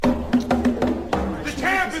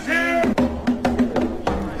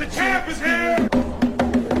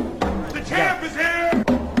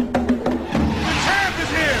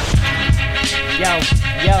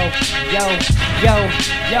yo,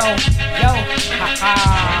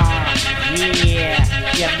 ha.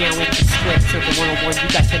 Yeah, now with the script, Circle 101,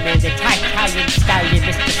 you got your man, the Italian stallion,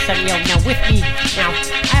 Mr. Sonny. Now with me, now,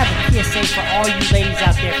 I have a PSA for all you ladies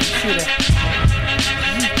out there from Shoota.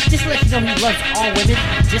 Just to let you know he loves all women,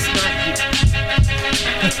 just not you.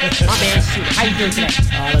 My man, Shoota, how you doing today?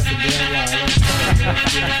 Oh, that's a damn lie.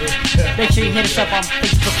 Make sure you hit us up on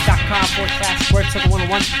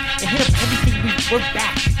Facebook.com/Circle101 and hit up everything. We're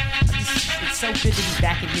back. It's so good to be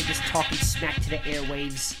back in here just talking smack to the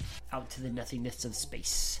airwaves, out to the nothingness of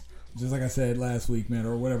space. Just like I said last week, man,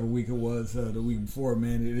 or whatever week it was, the week before,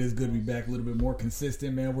 man, it is good to be back a little bit more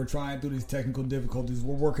consistent, man. We're trying through these technical difficulties.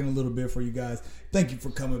 We're working a little bit for you guys. Thank you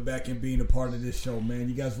for coming back and being a part of this show, man.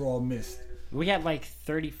 You guys were all missed. We had like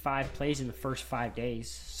 35 plays in the first 5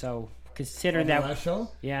 days, so considering that that last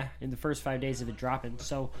show, yeah, in the first 5 days of it dropping,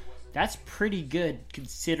 so that's pretty good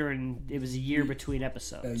considering it was a year between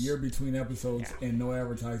episodes. A year between episodes and no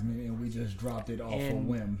advertisement, and we just dropped it off a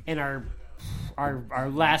whim. And our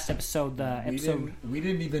last episode, we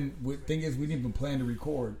didn't even. Thing is, we didn't even plan to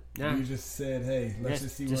record. Yeah. We just said, "Hey, let's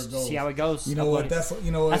just see where it goes. See how it goes." You know what? That's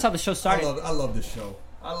how the show started. I love this show.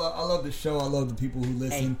 I love the show. I love the people who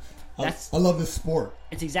listen. Hey, I love this sport.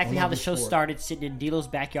 It's exactly how the show started, sitting in Dilo's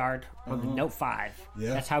backyard on the Note 5.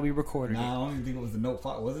 Yeah. That's how we recorded it. I don't even think it was the Note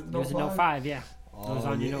 5. Was it the Note 5? It was a Note 5, yeah. Oh, it was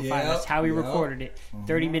on your Note 5. Yeah, That's how we recorded it.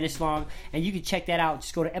 30 minutes long. And you can check that out.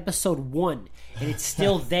 Just go to episode 1, and it's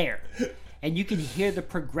still there. And you can hear the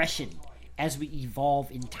progression as we evolve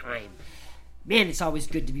in time. Man, it's always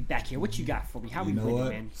good to be back here. What you got for me? How we living,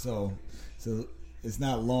 man? So it's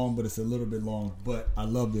not long, but it's a little bit long. But I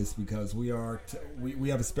love this because we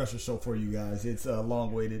have a special show for you guys. It's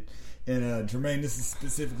long waited, and Jermaine, this is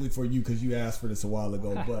specifically for you because you asked for this a while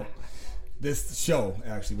ago. But this show,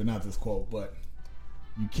 actually, but not this quote. But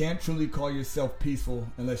you can't truly call yourself peaceful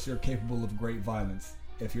unless you're capable of great violence.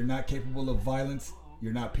 If you're not capable of violence,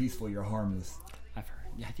 you're not peaceful. You're harmless. I've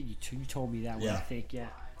heard. Yeah, I think you told me that one. Yeah. I think yeah.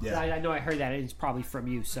 Yeah. I know I heard that. It's probably from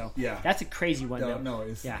you. So yeah, that's a crazy one. No,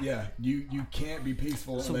 it's You can't be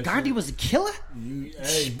peaceful. So Gandhi was a killer.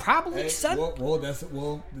 Probably, son.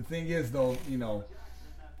 The thing is, though, you know,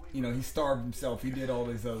 he starved himself. He did all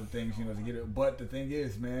these other things, to get it. But the thing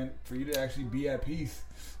is, man, for you to actually be at peace,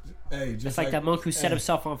 just like that monk who set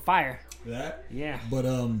himself on fire. That, yeah. But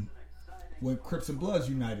when Crips and Bloods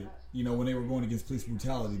united. When they were going against police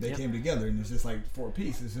brutality, they came together, and it's just like for a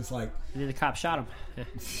peace. It's just like, and then the cop shot him.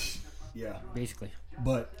 Yeah, basically.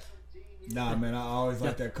 But nah, man, I always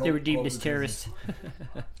like that quote. They were deemed as terrorists.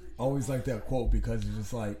 I always like that quote because it's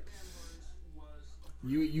just like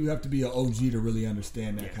you have to be an OG to really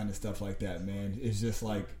understand that kind of stuff like that, man. It's just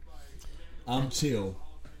like I'm chill.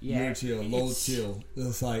 Yeah, you're chill, low chill.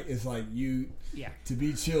 It's like you. Yeah. To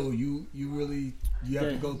be chill, you have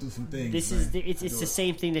to go through some things. It's the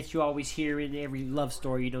same thing that you always hear in every love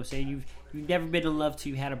story. You know what I'm saying? You've never been in love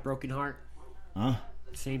till you had a broken heart. Huh?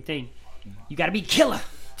 Same thing. You got to be a killer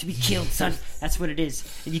to be killed, son. That's what it is.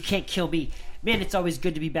 And you can't kill me. Man, it's always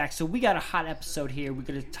good to be back. So we got a hot episode here. We're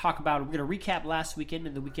going to we're going to recap last weekend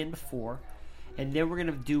and the weekend before. And then we're going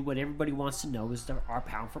to do what everybody wants to know is our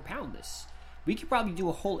pound for pound list. We could probably do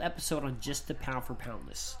a whole episode on just the pound for pound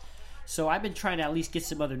list. So I've been trying to at least get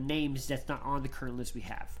some other names that's not on the current list we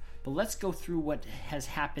have. But let's go through what has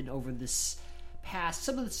happened over this past.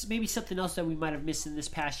 Maybe something else that we might have missed in this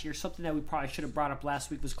past year. Something that we probably should have brought up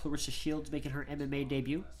last week was Clarissa Shields making her MMA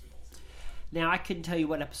debut. Now, I couldn't tell you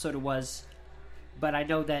what episode it was, but I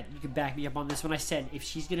know that you can back me up on this when I said if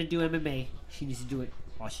she's going to do MMA, she needs to do it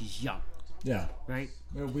while she's young. Yeah. Right?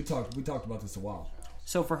 Well, we talked about this a while.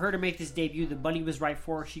 So for her to make this debut, the money was right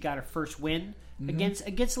for her. She got her first win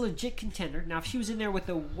against a legit contender. Now, if she was in there with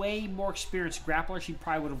a way more experienced grappler, she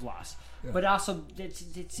probably would have lost. Yeah. But also,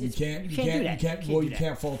 you can't do that. You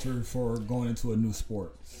can't falter for going into a new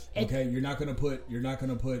sport. Okay, you're not gonna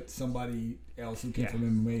put somebody else who came from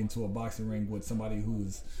MMA into a boxing ring with somebody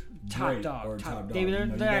who's top dog. They're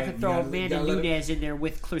not gonna throw Amanda Nunes in there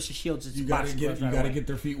with Clarissa Shields. You gotta get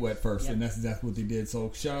their feet wet first, and that's exactly what they did.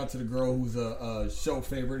 So shout out to the girl who's a show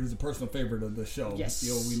favorite, who's a personal favorite of the show. Yes,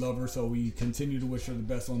 we love her, so we continue to wish her the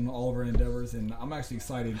best on all of her endeavors. And I'm actually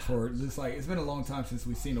excited for this. Like, it's been a long time since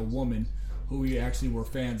we've seen a woman who we actually were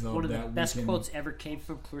fans of. One of the best quotes ever came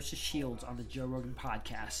from Clarissa Shields on the Joe Rogan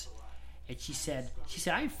podcast. And she said,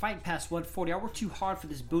 I ain't fighting past 140. I work too hard for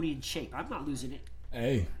this booty and shape. I'm not losing it.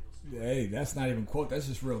 Hey, that's not even quote. That's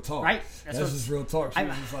just real talk. Right? That's just real talk. She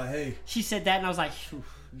was just like, hey. She said that, and I was like, you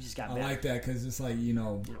just got better. I like that because it's like,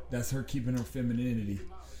 that's her keeping her femininity.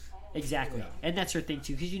 Exactly, Yeah. and that's her thing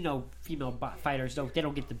too. Because female fighters don't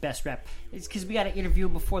get the best rep. It's because we got to interview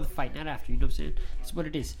them before the fight, not after. You know what I'm saying? That's what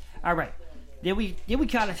it is. All right, then we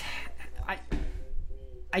got it.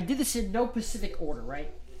 I did this in no specific order,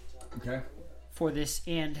 right? Okay. For this,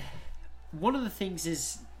 and one of the things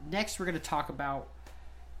is next we're going to talk about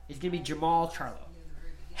is going to be Jamal Charlo.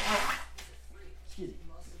 Excuse me.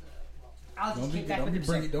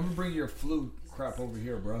 Don't bring your flu crap over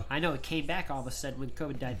here, bro. I know, it came back all of a sudden when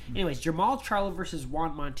COVID died. Anyways, Jamal Charlo versus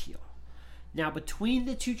Juan Montiel. Now, between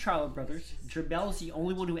the two Charlo brothers, Jermell is the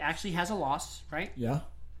only one who actually has a loss, right? Yeah.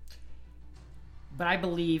 But I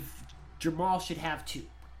believe Jamal should have two.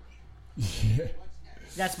 Yeah.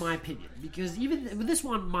 That's my opinion. Because even with this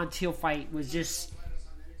Juan Montiel fight was just...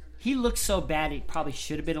 He looked so bad it probably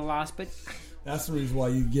should have been a loss, but... That's the reason why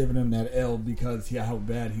you're giving him that L, because how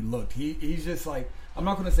bad he looked. He's just like... I'm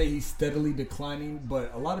not going to say he's steadily declining,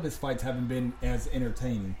 but a lot of his fights haven't been as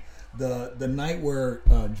entertaining. The night where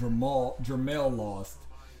Jermell lost,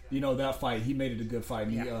 that fight, he made it a good fight.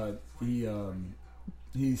 And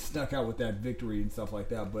he snuck out with that victory and stuff like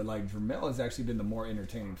that. But like Jermell has actually been the more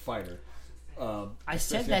entertaining fighter. I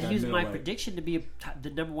said that he was my prediction to be the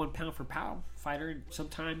number one pound for pound fighter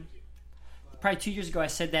sometime. Probably 2 years ago, I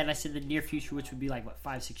said that. And I said the near future, which would be like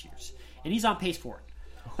 5-6 years, and he's on pace for it.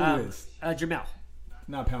 Who is Jermell?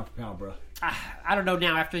 Not pound for pound, bro. I don't know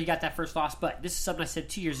now after he got that first loss, but this is something I said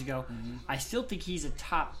 2 years ago. Mm-hmm. I still think he's a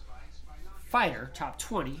top fighter, top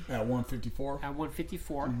 20 at 154. At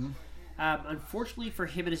 154. Mm-hmm. Unfortunately for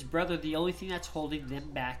him and his brother, the only thing that's holding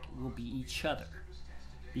them back will be each other,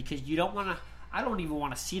 because you don't want to. I don't even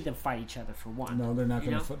want to see them fight each other for one. No, they're not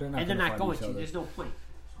going to. They're not going to. There's no point.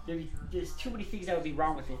 There's too many things that would be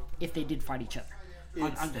wrong with it if they did fight each other.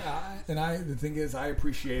 The thing is, I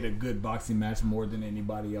appreciate a good boxing match more than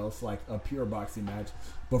anybody else, like a pure boxing match.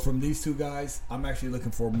 But from these two guys, I'm actually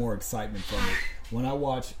looking for more excitement from it. When I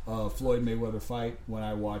watch Floyd Mayweather fight, when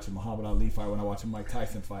I watch a Muhammad Ali fight, when I watch a Mike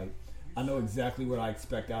Tyson fight, I know exactly what I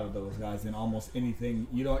expect out of those guys. And almost anything,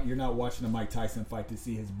 you're not watching a Mike Tyson fight to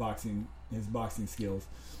see his boxing skills.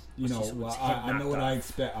 I know what I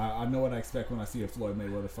expect. I know what I expect when I see a Floyd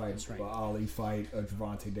Mayweather fight, Ali fight, a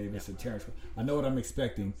Gervonta Davis, a Terrence. I know what I'm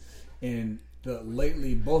expecting. And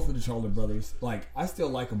lately, both of the Charlo brothers, I still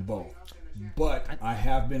like them both, but I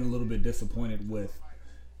have been a little bit disappointed with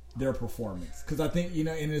their performance, because I think and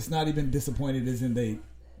it's not even disappointed as in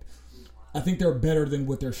I think they're better than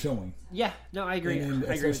what they're showing. Yeah, no, I agree. And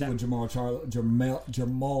I agree with especially with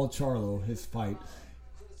Jamal Charlo, his fight.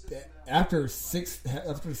 After the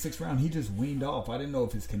sixth round, he just weaned off. I didn't know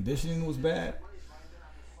if his conditioning was bad,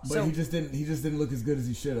 but he just didn't look as good as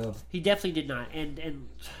he should have. He definitely did not. And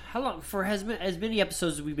how long for as many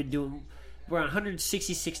episodes as we've been doing? We're on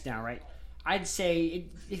 166 now, right? I'd say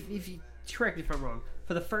if you correct me if I'm wrong.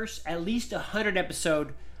 For the first at least 100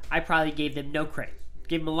 episode, I probably gave them no credit.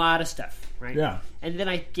 Gave them a lot of stuff, right? Yeah. And then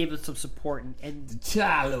I gave them some support and the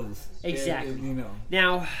Charlos. Exactly.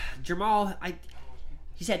 Now Jamal,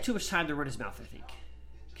 he's had too much time to run his mouth, I think,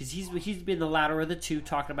 because he's been the latter of the two,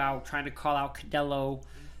 talking about trying to call out Canelo,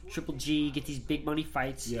 Triple G, get these big money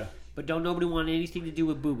fights. Yeah. But nobody want anything to do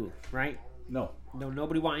with Boo Boo, right? No,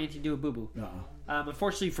 nobody want anything to do with Boo Boo. Uh-uh.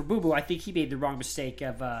 Unfortunately for Boo Boo, I think he made the wrong mistake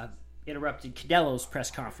of interrupting Canelo's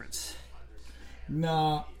press conference.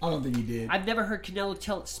 Nah, I don't think he did. I've never heard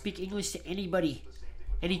Canelo speak English to anybody,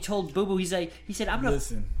 and he told Boo Boo, he said, "I'm gonna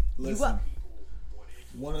listen. You what?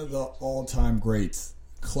 One of the all-time greats,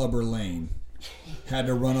 Clubber Lang, had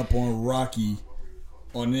to run up on Rocky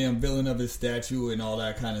on the unveiling of his statue and all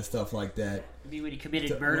that kind of stuff like that. I mean, when he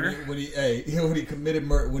committed murder? When he committed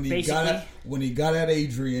murder, when he got at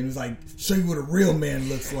Adrian, it was like, show you what a real man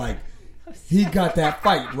looks like. He got that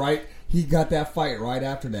fight, right? He got that fight right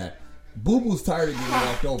after that. Boo Boo's tired of getting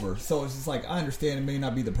walked over, so it's just like, I understand it may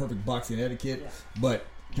not be the perfect boxing etiquette, but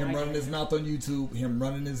him running his mouth on YouTube, him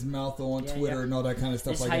running his mouth on Twitter, and all that kind of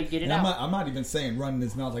stuff. This like how that. You get it and out. I'm not even saying running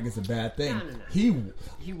his mouth like it's a bad thing.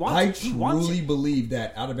 No. I truly believe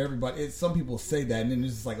that out of everybody, some people say that, and then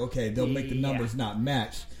it's just like, okay, they'll make the numbers not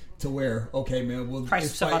match to where, okay, man, we'll price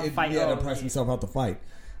himself out the fight. They'll price himself out the fight.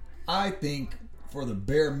 I think for the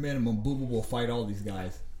bare minimum, Boo Boo will fight all these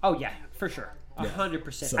guys. Oh yeah, for sure.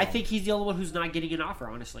 100%. So, I think he's the only one who's not getting an offer,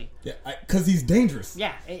 honestly. Yeah, because he's dangerous.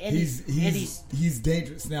 Yeah, and he's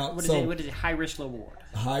dangerous. Now, what is it? High risk, low reward.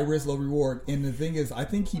 High risk, low reward. And the thing is, I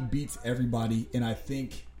think he beats everybody, and I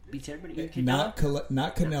think beats everybody. Not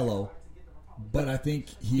Canelo, but I think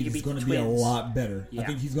he's going to be a lot better. Yeah. I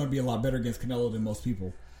think he's going to be a lot better against Canelo than most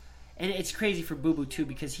people. And it's crazy for Boo Boo too,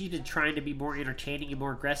 because he's been trying to be more entertaining and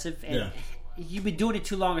more aggressive, and you've been doing it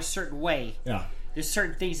too long a certain way. Yeah. There's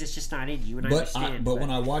certain things that's just not in you, and I But understand. but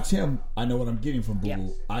when I watch him, I know what I'm getting from Boo Boo.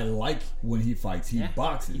 Yeah. I like when he fights. He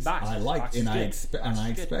boxes. He boxes. I like, Boxes and I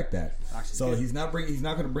good. expect that. Boxes So good. he's not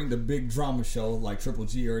going to bring the big drama show like Triple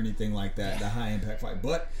G or anything like that. The high impact fight.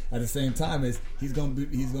 But at the same time, he's going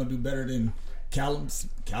to do better than Callum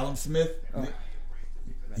Smith. Oh.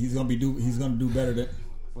 He's going to do better than.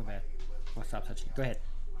 My bad. I'll stop touching. Go ahead.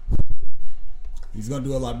 He's going to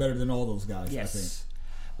do a lot better than all those guys. Yes. I think.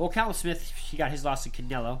 Well, Callum Smith, he got his loss to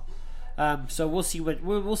Canelo. So we'll see where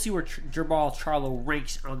Jermall Charlo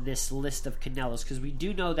ranks on this list of Canelos, because we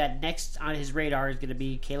do know that next on his radar is going to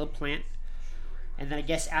be Caleb Plant, and then I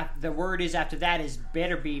guess the word is after that is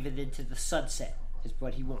better be even into the sunset is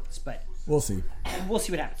what he wants. But we'll see. We'll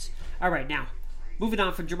see what happens. All right, now moving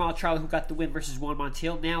on from Jermall Charlo, who got the win versus Juan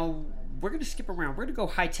Montiel. Now we're going to skip around. We're going to go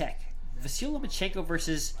high tech. Vasyl Lomachenko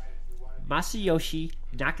versus Masayoshi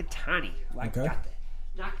Nakatani. Okay.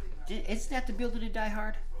 Isn't that the building in Die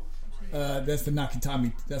Hard? That's the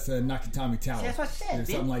Nakatami. That's a Nakatami Tower. See, that's what I said.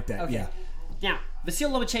 Something like that. Okay. Yeah. Now,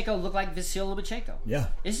 Vasyl Lomachenko looked like Vasyl Lomachenko. Yeah.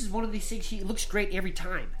 This is one of these things. He looks great every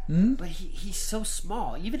time, but he's so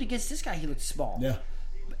small. Even against this guy, he looks small. Yeah.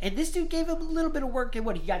 And this dude gave him a little bit of work. And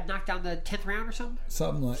what, he got knocked down the 10th round or something?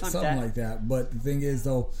 Something like that. But the thing is,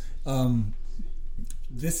 though,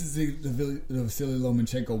 this is the Vasily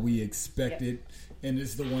Lomachenko we expected, and this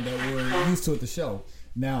is the one that we're used to at the show.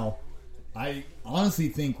 Now, I honestly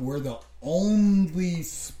think we're the only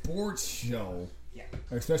sports show,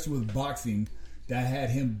 especially with boxing, that had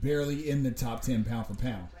him barely in the top 10 pound for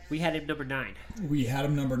pound. We had him number 9. We had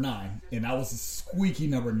him number 9, and that was a squeaky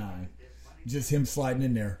number 9. Just him sliding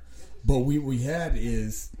in there. But we had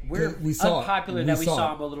is we saw unpopular that we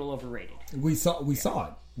saw him a little overrated. We saw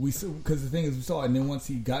it. Because the thing is, we saw it, and then once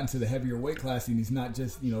he got into the heavier weight class, and he's not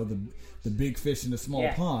just the big fish in the small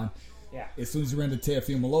pond. Yeah. As soon as he ran to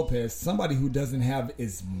Teofimo Lopez, somebody who doesn't have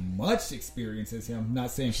as much experience as him,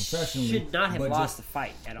 not saying professionally, should not have lost the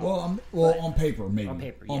fight at all. On paper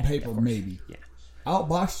maybe. On paper maybe. Yeah.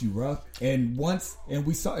 Outboxed you, bro. And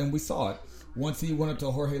we saw it. Once he went up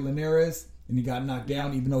to Jorge Linares and he got knocked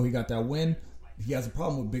down, even though he got that win. He has a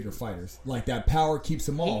problem with bigger fighters. Like, that power keeps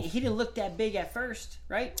him off. He didn't look that big at first,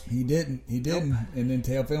 right? He didn't. Nope. And then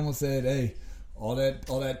Teofimo said, "Hey, all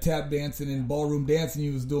that tap dancing and ballroom dancing he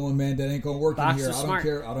was doing, man, that ain't gonna work in here.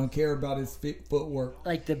 I don't care about his footwork."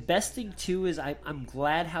 Like, the best thing too is I'm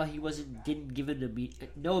glad how he didn't give him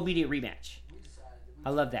no immediate rematch. I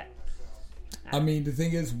love that. I mean, the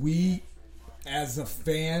thing is, we as a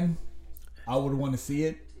fan, I would want to see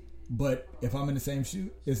it. But if I'm in the same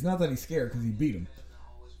shoe, it's not that he's scared because he beat him.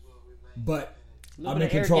 But I'm in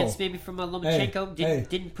control. Arrogance maybe from Lomachenko.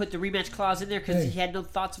 Didn't put the rematch clause in there because he had no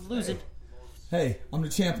thoughts of losing. Hey, I'm the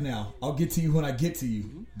champ now. I'll get to you when I get to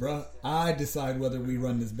you, bruh. I decide whether we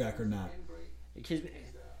run this back or not. Because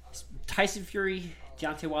Tyson Fury,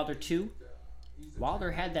 Deontay Wilder 2,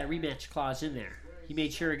 Wilder had that rematch clause in there. He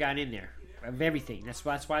made sure it got in there. Of everything. That's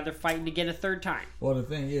why they're fighting to get a third time. Well, the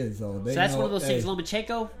thing is, though, so that's one of those things.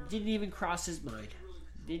 Lomachenko didn't even cross his mind.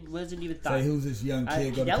 Wasn't even thought. Say who's this young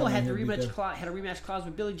kid? Canelo had a rematch clause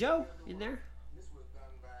with Billy Joe in there.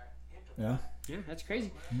 Yeah, that's crazy.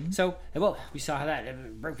 Mm-hmm. So, we saw how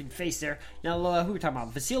that broken face there. Now, who are we talking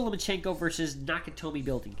about? Vasyl Lomachenko versus Nakatomi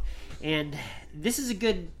Building, and this is a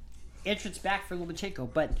good entrance back for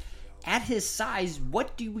Lomachenko, but. At his size,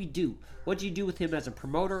 what do we do? What do you do with him as a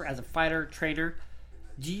promoter, as a fighter, trainer?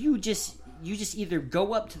 Do you just either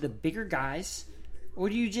go up to the bigger guys, or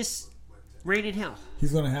do you just reign in hell?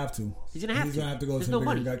 He's gonna have to. He's gonna have to go to the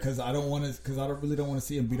bigger guy because I really don't want to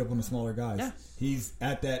see him beat up on the smaller guys. Yeah. He's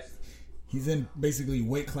at that. He's in basically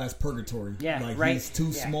weight class purgatory. Yeah, like right. He's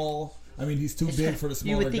too small. I mean, he's too big for the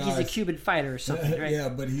smaller guys. You would think he's a Cuban fighter or something, right? Yeah,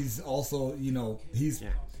 but he's also,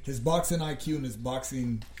 his boxing IQ and his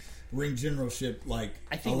boxing ring generalship, like,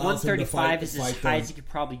 I think 135 is as high as he could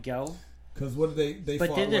probably go. Because what did they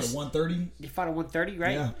fought at 130? They fought at 130,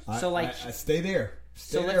 right? Yeah. I stay there.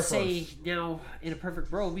 Let's say now in a perfect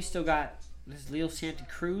world, we still got Leo Santa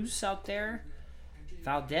Cruz out there.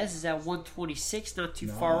 Valdez is at 126, not too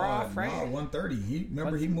far off, right? No, 130.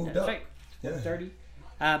 He moved up. Right. 130.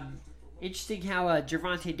 Interesting how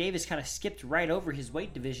Gervonta Davis kind of skipped right over his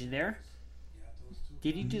weight division there.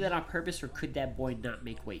 Did he do that on purpose, or could that boy not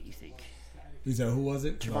make weight, you think? He said, who was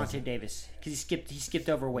it? Gervonta Davis. Because he skipped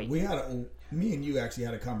over weight. Me and you actually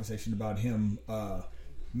had a conversation about him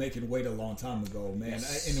making weight a long time ago, man.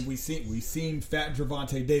 Yes. And we seen fat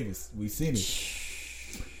Gervonta Davis. We've seen it.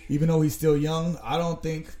 Even though he's still young, I don't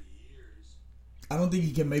think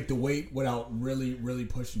he can make the weight without really, really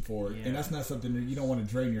pushing for it. Yeah. And that's not something that you don't want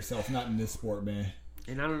to drain yourself, not in this sport, man.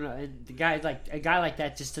 And I don't know, and a guy like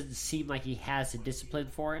that just doesn't seem like he has the discipline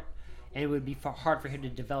for it, and it would be hard for him to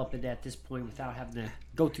develop it at this point without having to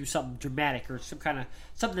go through something dramatic or something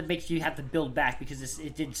that makes you have to build back because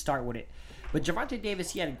it didn't start with it. But Gervonta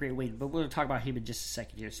Davis, he had a great win, but we're going to talk about him in just a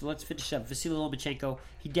second here. So let's finish up. Vasily Lomachenko,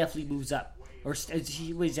 he definitely moves up. Or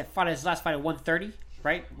he was at his last fight at 130,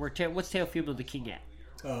 right? What's Teofimo the King at?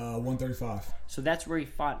 135. So that's where he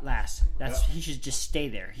fought last. He should just stay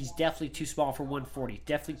there. He's definitely too small for 140.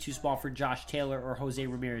 Definitely too small for Josh Taylor or Jose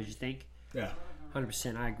Ramirez. You think? Yeah,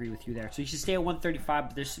 100%. I agree with you there. So he should stay at 135.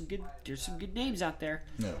 But there's some good names out there.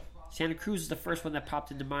 No. Santa Cruz is the first one that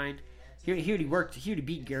popped into mind. He already worked. He already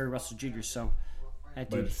beat Gary Russell Jr. So,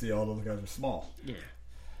 but see, all those guys are small. Yeah.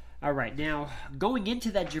 All right, now going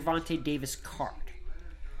into that Gervonta Davis card,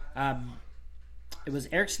 it was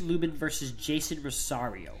Erickson Lubin versus Jason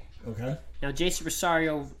Rosario. Okay. Now Jason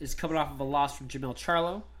Rosario is coming off of a loss from Jamel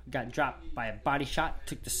Charlo. Got dropped by a body shot,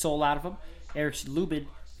 took the soul out of him. Erickson Lubin,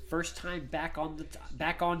 first time back on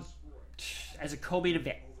as a co-main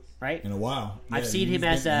event, right? In a while. Yeah, I've seen him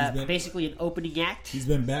as basically an opening act. He's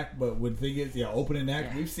been back, but the thing is, opening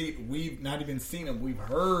act. Yeah. We've not even seen him. We've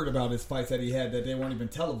heard about his fights that he had that they weren't even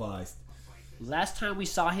televised. Last time we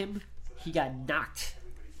saw him, he got knocked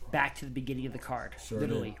back to the beginning of the card. Sure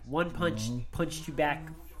literally. Did. One punch punched you back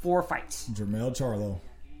 4 fights. Jamel Charlo.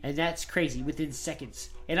 And that's crazy within seconds.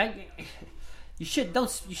 And you shouldn't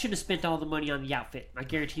have spent all the money on the outfit. I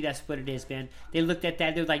guarantee that's what it is, man. They looked at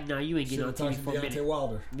that, they're like, nah, you ain't getting on TV for a minute. Deontay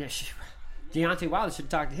Wilder. Yeah, Deontay Wilder should have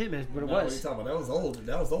talked to him as what it was. What are you talking about?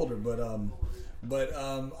 That was older, but I'm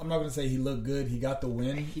not gonna say he looked good. He got the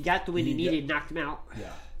win. He got the win he needed, knocked him out. Yeah.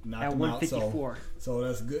 Knocked at him 154. Out, so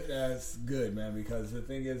that's good. That's good, man. Because the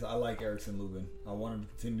thing is, I like Erickson Lubin. I want him to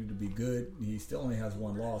continue to be good. He still only has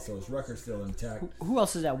 1 loss, so his record's still intact. Who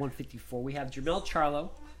else is at 154? We have Jamel Charlo,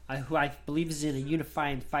 who I believe is in a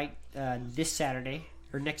unifying fight this Saturday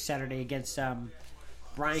or next Saturday against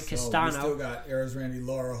Brian Castano. We still got Randy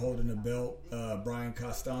Lara holding the belt. Brian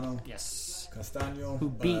Castano. Yes. Castano. Who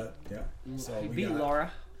beat? So he beat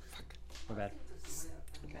Lara. Fuck. My bad.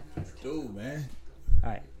 Okay. Dude, man. All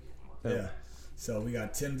right. Yeah. So we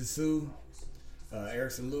got Tim Dessou,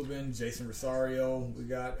 Erickson Lubin, Jason Rosario. We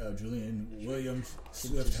got Julian Williams,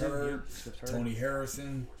 Swift Hurd, Tony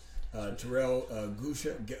Harrison, Terrell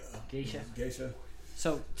Geisha.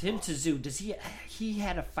 So Tim Dessou, he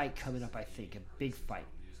had a fight coming up, I think, a big fight.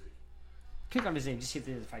 Click on his name, just see if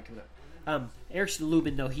there's a fight coming up. Erickson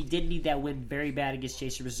Lubin, though, he did need that win very bad against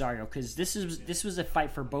Jason Rosario because this was a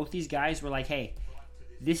fight for both these guys. We're like, hey,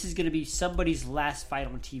 this is going to be somebody's last fight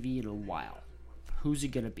on TV in a while. Who's it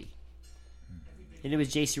going to be? And it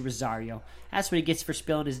was Jason Rosario. That's what he gets for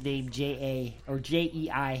spelling his name Jeison. Who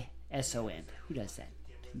does that?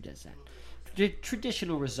 The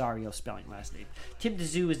traditional Rosario spelling last name. Tim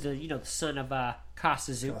Dessou is the son of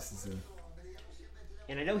Costa.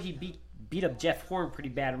 And I know he beat up Jeff Horn pretty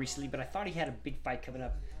bad recently, but I thought he had a big fight coming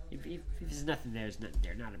up. If there's nothing there, there's nothing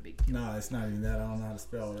there. Not a big deal. No, it's not even that. I don't know how to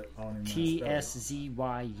spell it.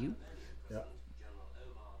 TSZYU. Yep.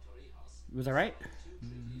 Was that right?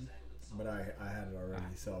 Mm-hmm. But I had it already.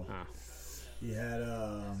 So he had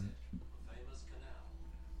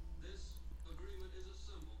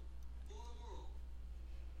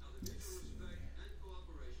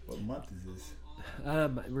what month is this?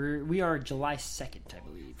 We are July 2nd, I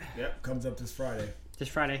believe. Yep, comes up this Friday. This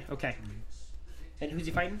Friday, okay. Mm-hmm. And who's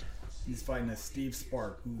he fighting? He's fighting a Steve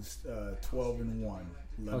Spark, who's 12-1,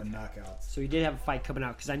 11 knockouts. So he did have a fight coming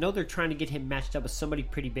out because I know they're trying to get him matched up with somebody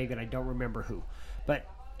pretty big, and I don't remember who. But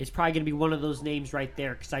it's probably going to be one of those names right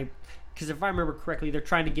there because if I remember correctly, they're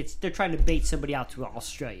trying to bait somebody out to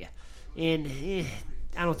Australia, and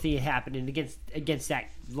I don't think it happened. And against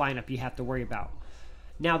that lineup, you have to worry about.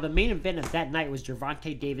 Now the main event of that night was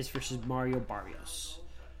Gervonta Davis versus Mario Barrios.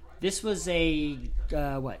 This was a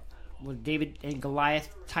David and Goliath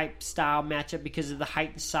type style matchup because of the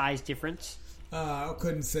height and size difference. I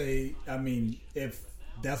couldn't say. I mean, if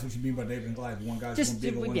that's what you mean by David and Goliath, one guy's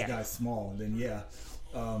big, one guy's small, then yeah.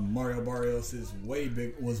 Mario Barrios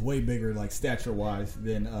was way bigger, like stature wise,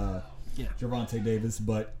 than Gervonta Davis.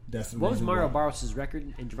 But that's what was Mario Barrios'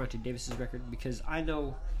 record and Gervonta Davis' record? Because I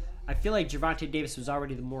feel like Gervonta Davis was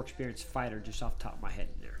already the more experienced fighter, just off the top of my head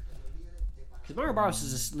in there. Because Mario Barrios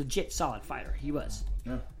is a legit solid fighter. He was.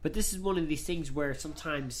 Yeah. But this is one of these things where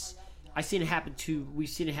sometimes we've seen it happen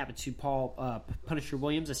to Paul Punisher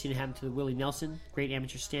Williams. I've seen it happen to Willie Nelson, great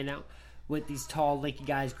amateur standout, with these tall, lanky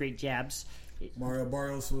guys, great jabs. Mario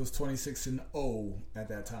Barrios was 26-0 at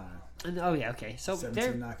that time. And, oh yeah, okay. So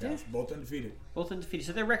 17 knockouts, both undefeated.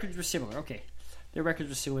 So their records were similar. Okay. Their records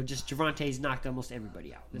were similar. Just Gervonta's knocked almost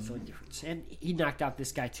everybody out. That's the only difference. And he knocked out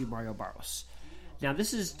this guy too, Mario Barrios. Now,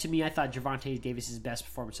 this is, to me, I thought Gervonta Davis' best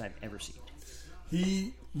performance I've ever seen.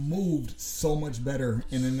 He moved so much better,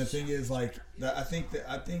 and then the thing is, like, I think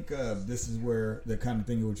this is where the kind of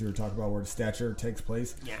thing what you were talking about, where the stature takes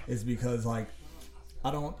place, is because, like,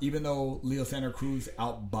 even though Leo Santa Cruz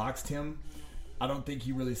outboxed him, I don't think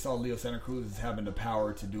he really saw Leo Santa Cruz as having the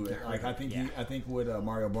power to do it. Like, I think with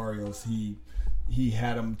Mario Barrios, he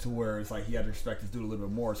had him to where it's like he had to respect his dude a little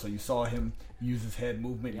bit more. So you saw him use his head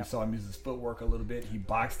movement. You saw him use his footwork a little bit. He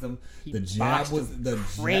boxed him. The jab was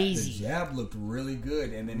crazy. The jab looked really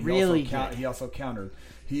good, and then he also countered.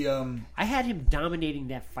 I had him dominating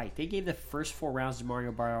that fight. They gave the first 4 rounds to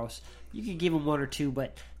Mario Barrios. You could give him 1 or 2,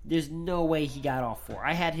 but there's no way he got all 4.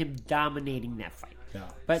 I had him dominating that fight. Yeah,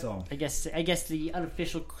 but I guess the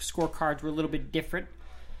unofficial scorecards were a little bit different.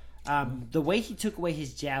 The way he took away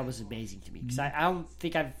his jab was amazing to me, because I don't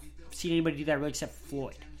think I've seen anybody do that really except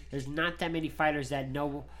Floyd. There's not that many fighters that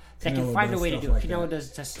can find a way to do it. Canelo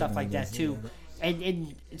does stuff like that too,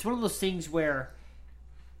 and it's one of those things where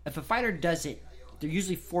if a fighter does it, they're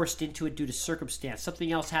usually forced into it due to circumstance.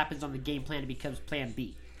 Something else happens on the game plan, it becomes Plan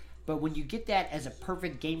B. But when you get that as a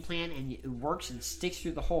perfect game plan and it works and sticks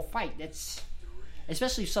through the whole fight, that's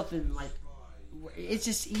especially something like. It's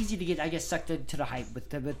just easy to get, I guess, sucked into the hype with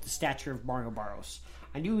the stature of Mario Barrios.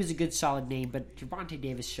 I knew he was a good, solid name, but Gervonta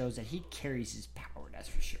Davis shows that he carries his power, that's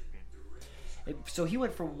for sure, man. So he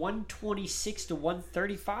went from 126 to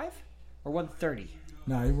 135? Or 130?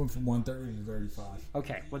 No, he went from 130 to 35.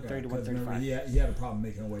 Okay, 130 to 135. Remember, he had a problem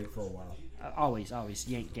making weight for a while. Always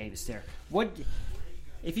Yank Davis there.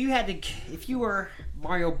 If you were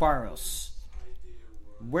Mario Barrios,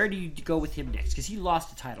 where do you go with him next? Because he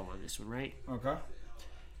lost the title on this one, right? Okay.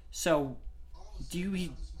 So, do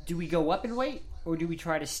we go up in weight, or do we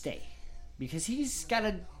try to stay? Because he's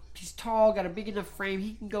tall, got a big enough frame.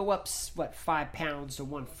 He can go up 5 pounds to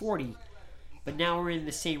 140. But now we're in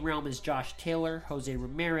the same realm as Josh Taylor, Jose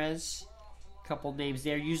Ramirez, a couple names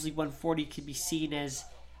there. Usually 140 could be seen as,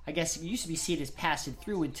 I guess it used to be seen as passing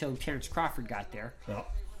through until Terrence Crawford got there. Yeah.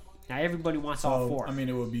 Now everybody wants all 4. I mean,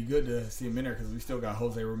 it would be good to see him in there because we still got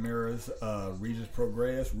Jose Ramirez, Regis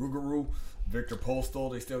Prograis, Rougarou, Victor Postal.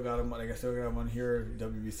 They still got him. They still got him on here.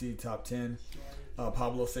 WBC top 10.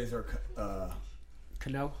 Pablo Cesar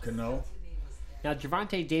Cano. Now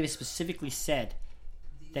Gervonta Davis specifically said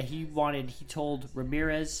that he told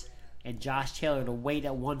Ramirez and Josh Taylor to wait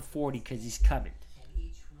at 140 because he's coming.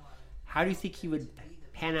 How do you think he would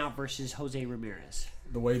pan out versus Jose Ramirez?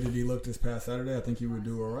 The way that he looked this past Saturday, I think he would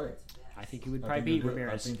do all right. I think he would probably beat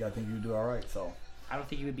Ramirez. I think he would do all right. So I don't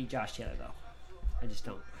think he would beat Josh Taylor though. I just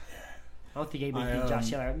don't. I don't think anybody beat Josh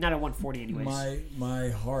Taylor. Not at 140 anyways. My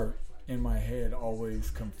heart and my head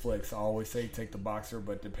always conflicts. I always say take the boxer,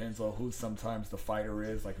 but depends on who sometimes the fighter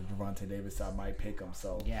is. Like if Gervonta Davis, I might pick him.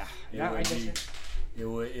 So yeah,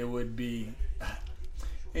 it would be.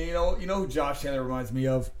 And you know who Josh Taylor reminds me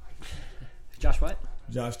of? Josh what?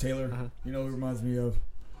 Josh Taylor. Uh-huh. You know who reminds me of?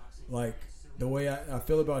 Like the way I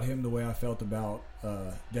feel about him, the way I felt about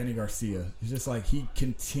Danny Garcia. It's just like he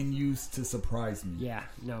continues to surprise me. Yeah,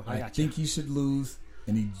 no, I think he should lose,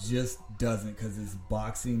 and he just doesn't because his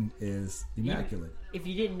boxing is immaculate. If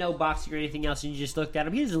you didn't know boxing or anything else, and you just looked at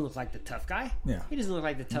him, he doesn't look like the tough guy. Yeah, he doesn't look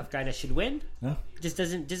like the tough guy that should win. No, just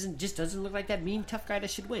doesn't look like that mean tough guy that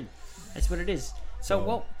should win. That's what it is.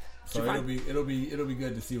 So it'll be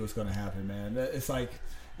good to see what's going to happen, man. It's like,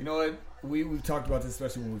 you know what, we've talked about this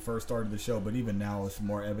especially when we first started the show, but even now it's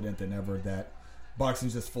more evident than ever that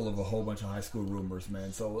boxing's just full of a whole bunch of high school rumors,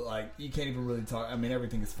 man. So like you can't even really talk. I mean,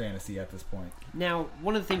 everything is fantasy at this point. Now,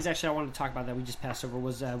 one of the things actually I wanted to talk about that we just passed over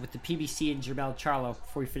was with the PBC and Jermell Charlo.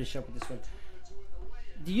 Before we finish up with this one,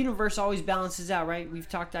 the universe always balances out, right?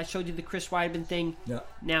 I showed you the Chris Weidman thing. Yeah.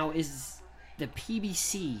 Now, is the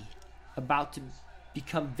PBC about to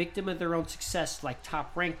become victim of their own success like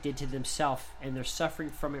Top Rank did to themselves, and they're suffering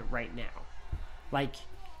from it right now? Like,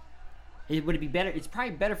 would it be better? It's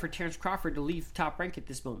probably better for Terrence Crawford to leave Top Rank at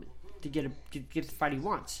this moment to get the fight he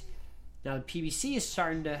wants. Now the PBC is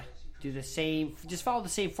starting to do the same, just follow the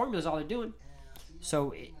same formulas. All they're doing.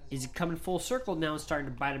 So is it coming full circle now and starting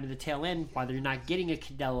to bite them in the tail end while they're not getting a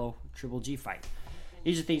Canelo Triple G fight?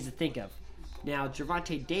 These are things to think of. Now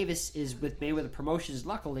Gervonta Davis is with Mayweather Promotions,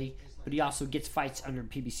 luckily, but he also gets fights under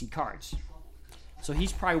PBC cards. So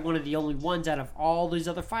he's probably one of the only ones out of all these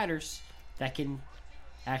other fighters that can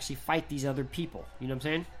actually fight these other people. You know what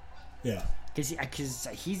I'm saying? Yeah. Because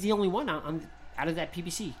he's the only one out of that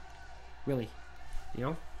PBC, really. You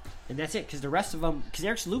know? And that's it. Because the rest of them... Because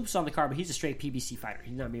Eric Salup's on the card, but he's a straight PBC fighter.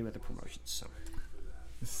 He's not Mayweather Promotions. So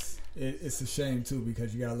it's a shame too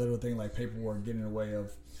because you got a little thing like paperwork getting in the way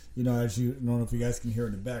of, as you I don't know if you guys can hear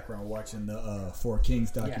in the background watching the Four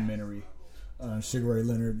Kings documentary. Sugar Ray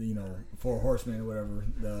Leonard, Four Horsemen or whatever.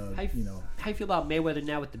 How you feel about Mayweather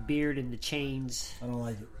now with the beard and the chains? I don't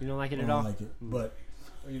like it. You don't like it at all? I don't like it. But,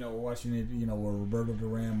 we're watching it, where Roberto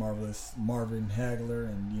Duran, Marvin Hagler,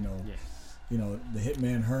 and, the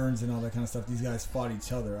Hitman Hearns and all that kind of stuff. These guys fought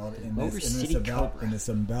each other. And it's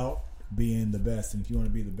about being the best. And if you want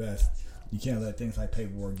to be the best, you can't let things like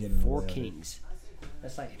paperwork get in the way. Four Kings.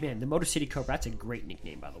 That's like, man, the Motor City Cobra, that's a great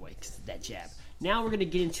nickname, by the way, because that jab. Now we're going to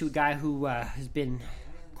get into a guy who has been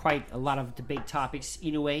quite a lot of debate topics.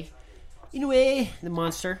 Inoue, the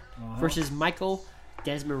monster, versus Michael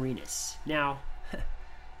Desmarinis. Now,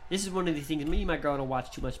 this is one of the things, me and my girl don't watch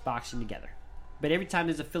too much boxing together. But every time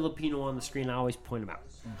there's a Filipino on the screen, I always point him out.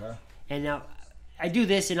 Okay. And now, I do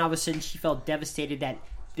this, and all of a sudden she felt devastated that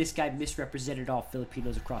this guy misrepresented all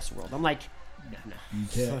Filipinos across the world. I'm like,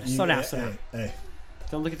 no. Slow down. Hey.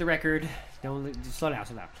 Don't look at the record. Slow down.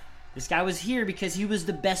 This guy was here because he was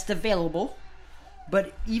the best available.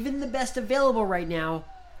 But even the best available right now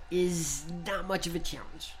is not much of a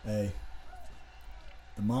challenge. Hey.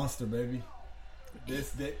 The monster, baby.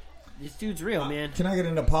 This dude's real, man. Can I get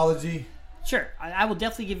an apology? Sure. I will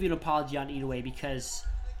definitely give you an apology on Inoue because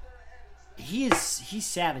he's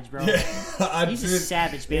savage, bro. Yeah, he's a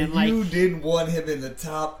savage, man. You didn't want him in the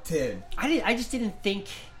top 10. I just didn't think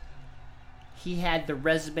he had the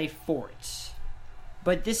resume for it.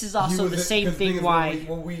 But this is also the same thing why...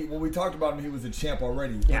 When we talked about him, he was a champ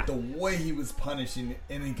already. Yeah. But the way he was punishing,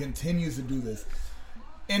 and he continues to do this.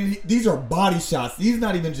 And these are body shots. He's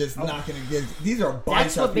not even just knocking against. These are body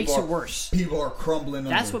shots. That's what makes it worse. People are crumbling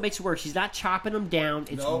That's under. what makes it worse. He's not chopping them down.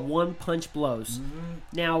 It's one punch blows. Mm-hmm.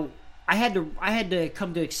 Now, I had to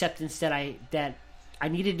come to acceptance that I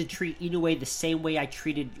needed to treat Inoue the same way I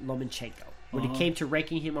treated Lomachenko when it came to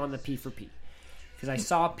ranking him on the P for P. Because I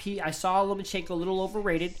saw Lomachenko a little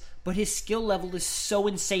overrated, but his skill level is so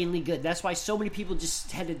insanely good. That's why so many people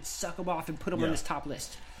just had to suck him off and put him on this top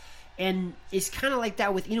list. And it's kind of like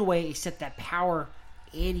that with Inoue, except that power,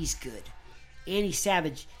 and he's good, and he's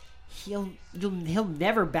savage. He'll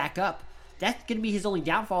never back up. That's going to be his only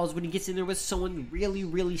downfall is when he gets in there with someone really,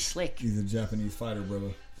 really slick. He's a Japanese fighter,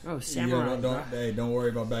 brother. Oh, samurai. Don't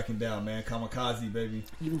worry about backing down, man. Kamikaze, baby.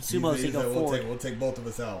 Even sumos, they go forward. We'll take both of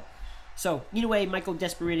us out. So, Inoue, Michael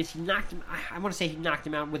Desmarinis, he knocked him. I want to say he knocked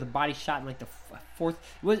him out with a body shot in like the fourth.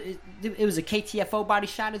 It was a KTFO body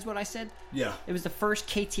shot, is what I said. Yeah. It was the first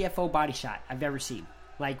KTFO body shot I've ever seen.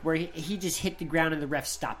 Like where he just hit the ground and the ref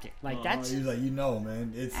stopped it. Like that's. He was like,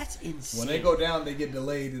 man, that's insane. When they go down, they get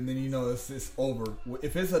delayed, and then it's over.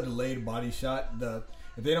 If it's a delayed body shot,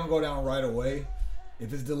 if they don't go down right away,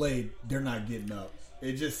 if it's delayed, they're not getting up.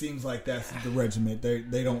 It just seems like that's the regiment. They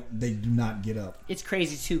do not get up. It's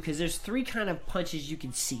crazy too because there's three kind of punches you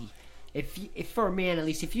can see. If for a man at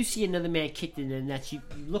least, if you see another man kicked in the nuts, you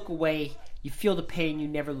look away, you feel the pain, you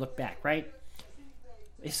never look back, right?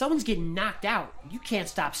 If someone's getting knocked out, you can't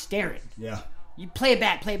stop staring. Yeah. You play it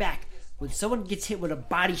back. When someone gets hit with a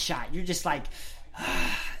body shot, you're just like,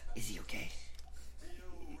 is he okay?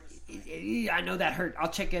 I know that hurt.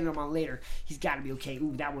 I'll check in on him later. He's got to be okay.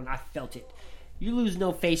 Ooh, that one, I felt it. You lose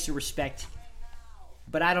no face or respect.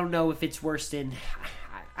 But I don't know if it's worse than...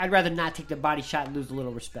 I'd rather not take the body shot and lose a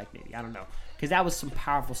little respect, maybe. I don't know. Because that was some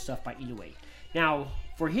powerful stuff by Inoue. Now,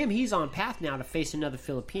 for him, he's on path now to face another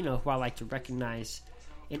Filipino who I like to recognize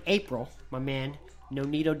in April. My man,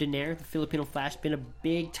 Nonito Donaire, the Filipino Flash. Been a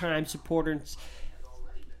big-time supporter and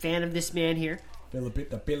fan of this man here.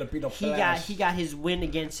 The Filipino Flash. He got his win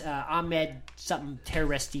against Ahmed something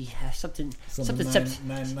terroristi, something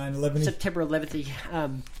 9/11. September 11th.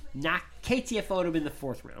 KTFO'd him in the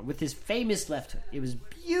fourth round with his famous left hook. It was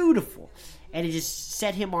beautiful, and it just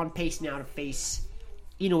set him on pace now to face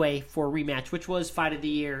Inoue for a rematch, which was Fight of the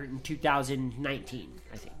Year in 2019,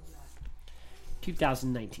 I think.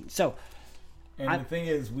 2019. So, and the thing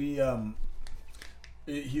is,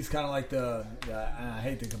 he's kind of like I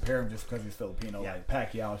hate to compare him just because he's Filipino, like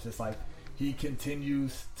Pacquiao. It's just like he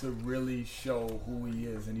continues to really show who he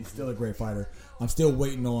is, and he's still a great fighter. I'm still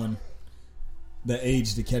waiting on the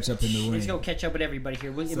age to catch up in the ring. He's gonna catch up with everybody here.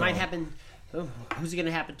 It might happen. Who's it gonna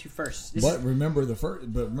happen to first? Remember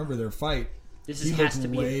their fight. He looks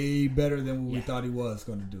way better than what we thought he was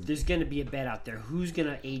going to do. There's gonna be a bet out there. Who's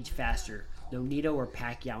gonna age faster, Nonito or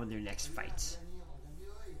Pacquiao in their next fights?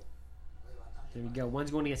 There we go. One's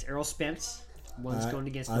going against Errol Spence. One's going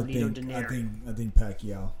against Nonito Donaire. I think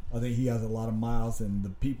Pacquiao. I think he has a lot of miles, and the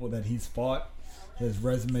people that he's fought, his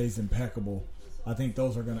resume is impeccable. I think all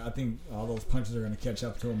those punches are gonna catch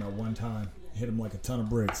up to him at one time, hit him like a ton of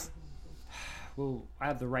bricks. I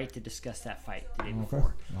have the right to discuss that fight the day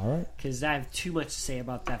before. All right. Because I have too much to say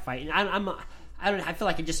about that fight. And I feel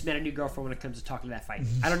like I just met a new girlfriend when it comes to talking to that fight.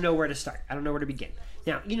 I don't know where to start. I don't know where to begin.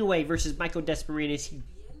 Now, Inoue versus Michael Desmarinis,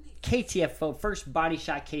 KTFO, first body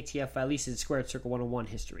shot KTFO, at least in Squared Circle 101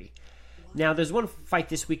 history. Now, there's one fight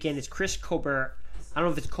this weekend. It's Chris Colbert. I don't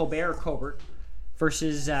know if it's Colbert or Colbert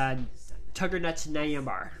versus Tuggernuts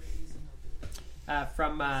Nyambar.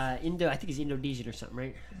 From I think he's Indonesian or something,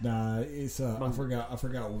 right? Nah, it's I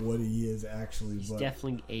forgot what he is actually. He's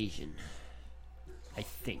definitely Asian, I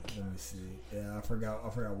think. Let me see. Yeah, I forgot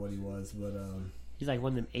what he was, but he's like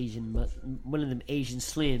one of them Asian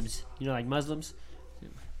slims. You know, like Muslims.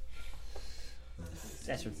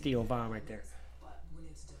 That's from Theo Von right there.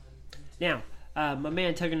 Now, my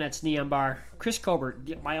man Tuggernuts Nyambar, Chris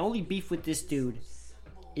Colbert. My only beef with this dude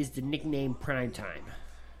is the nickname Primetime.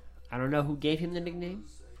 I don't know who gave him the nickname.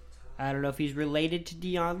 I don't know if he's related to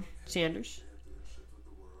Deion Sanders.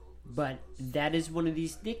 But that is one of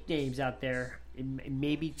these nicknames out there. It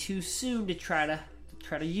may be too soon to try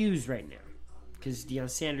to use right now. Because Deion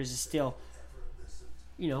Sanders is still,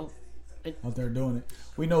 out there doing it.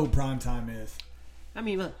 We know who Primetime is. I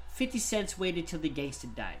mean, look, 50 Cent waited till the gangster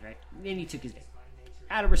died, right? Then he took his name.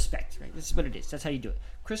 Out of respect, right? This is what it is. That's how you do it.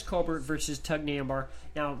 Chris Colbert versus Tug Nyambar.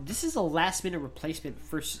 Now, this is a last-minute replacement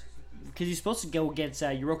because he's supposed to go against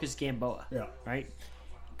Yorokas Gamboa. Yeah. Right?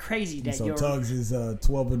 Crazy that so Tugs is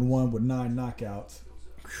 12-1 with 9 knockouts.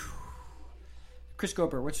 Chris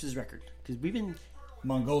Colbert, what's his record? Because we've been...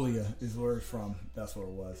 Mongolia is where it's from. That's what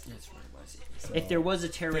it was. That's where it was. So, if there was a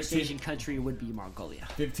terrorist Asian country, it would be Mongolia.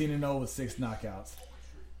 15-0 with 6 knockouts.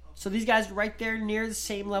 So these guys are right there near the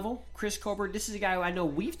same level. Chris Colbert, this is a guy who I know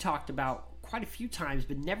we've talked about quite a few times,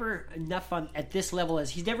 but never enough at this level as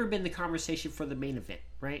he's never been the conversation for the main event,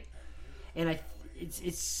 right? And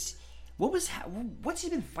what's he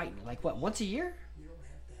been fighting? Like what, once a year?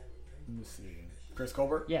 Let me see. Chris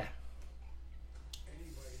Colbert? Yeah.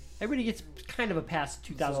 Everybody gets kind of a pass in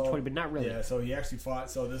 2020, but not really. Yeah, so he actually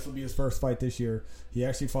fought. So this will be his first fight this year. He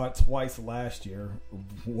actually fought twice last year.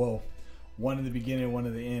 Well, one in the beginning, one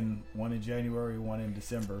in the end. One in January, one in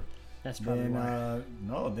December. That's probably why.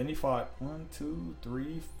 Then he fought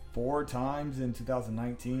 4 times in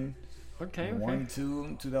 2019. Okay. 1, 2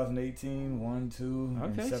 in 2018. 1, 2. Okay,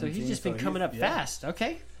 in 17. so he's just been coming up fast.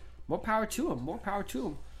 Okay, more power to him.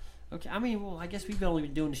 Okay, I mean, well, I guess we've only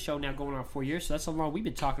been doing the show now going on 4 years, so that's how long we've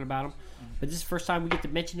been talking about him. But this is the first time we get to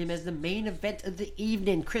mention him as the main event of the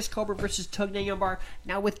evening. Chris Colbert versus Tug Nyambar.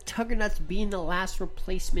 Now with Tuggernuts being the last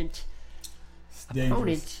replacement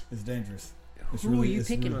opponent. It's dangerous. Who are you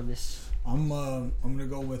picking on this? I'm gonna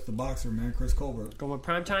go with the boxer, man, Chris Colbert. Going with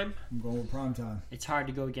Primetime? I'm going with Primetime. It's hard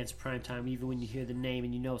to go against Primetime, even when you hear the name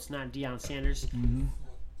and you know it's not Deion Sanders. Mm-hmm.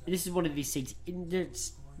 This is one of these things.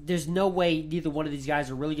 There's no way neither one of these guys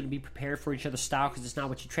are really going to be prepared for each other's style because it's not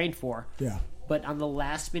what you trained for. Yeah. But on the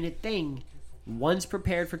last minute thing, one's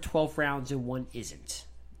prepared for 12 rounds and one isn't.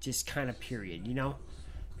 Just kind of period,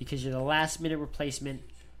 Because you're the last minute replacement.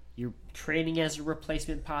 You're training as a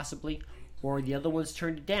replacement possibly. Or the other one's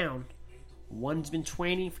turned it down. One's been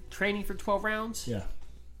training for 12 rounds. Yeah.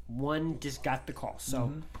 One just got the call.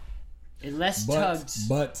 So, unless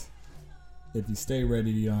But if you stay ready,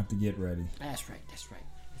 you don't have to get ready. That's right.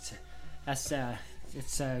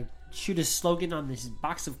 It's Shoota's slogan on this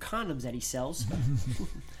box of condoms that he sells.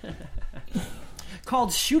 Called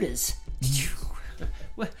Shootas.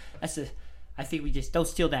 I think we just don't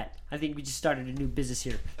steal that. I think we just started a new business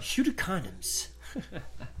here. Shoota condoms.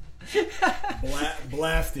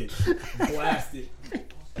 Blast it.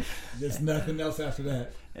 There's nothing else after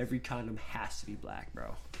that. Every condom has to be black,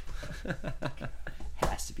 bro.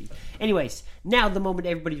 Has to be. Anyways, now the moment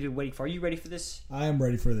everybody's been waiting for. Are you ready for this? I am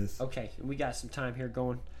ready for this. Okay, we got some time here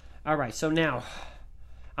going. All right, so now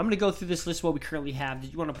I'm going to go through this list of what we currently have.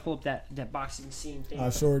 Did you want to pull up that boxing scene thing? I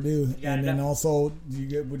sure do. And then also, you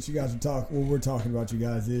get what you guys what we're talking about, you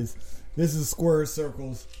guys, is this is Square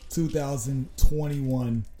Circle's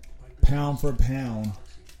 2021 pound for pound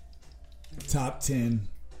top 10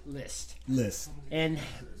 list. And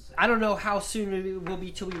I don't know how soon it will be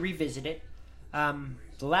till we revisit it.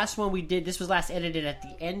 The last one we did, this was last edited at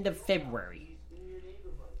the end of February.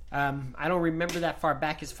 I don't remember that far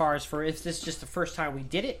back as far as for if this is just the first time we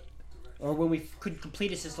did it, or when we could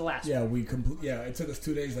complete it since the last one. Yeah, it took us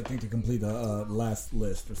 2 days, I think, to complete the last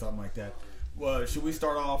list or something like that. Well, should we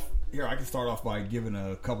start off? Here, I can start off by giving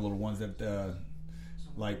a couple of the ones that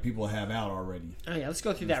like people have out already. Oh yeah, let's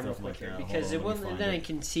go through that real quick here because then I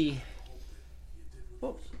can see.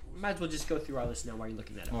 Well, might as well just go through our list now while you're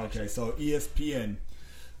looking at it. Okay, so ESPN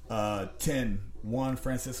 10, 1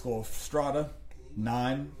 Francisco Estrada,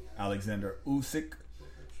 9 Alexander Usyk.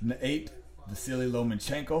 8, Vasily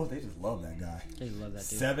Lomachenko. They just love that guy. They love that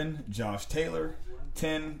dude. 7, Josh Taylor.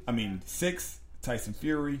 6, Tyson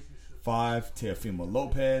Fury. 5, Teofimo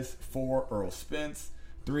Lopez. 4, Earl Spence.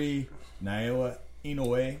 3, Naoya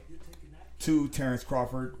Inoue. 2, Terrence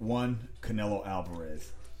Crawford. 1, Canelo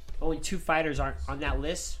Alvarez. Only 2 fighters aren't on that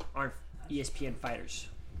list aren't ESPN fighters.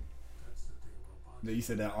 You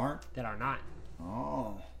said that aren't? That are not.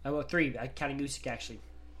 Oh. Well, 3, counting Usyk actually.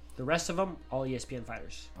 The rest of them, all ESPN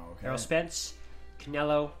fighters. Okay. Errol Spence,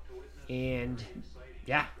 Canelo, and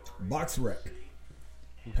yeah. Box Rec.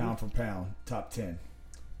 Pound for pound, top 10.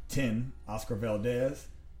 10, Oscar Valdez.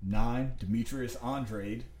 9, Demetrius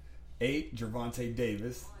Andrade. 8, Gervonta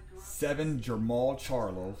Davis. 7, Jermall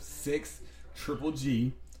Charlo. 6, Triple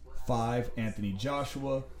G. 5, Anthony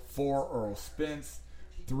Joshua. 4, Earl Spence.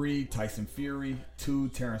 3, Tyson Fury. 2,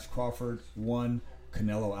 Terrence Crawford. 1,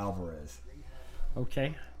 Canelo Alvarez.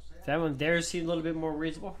 Okay. That one there seemed a little bit more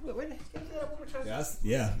reasonable. Wait, That's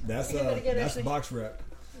Box Rep.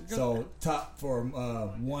 So top for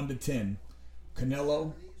 1 to 10: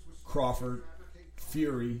 Canelo, Crawford,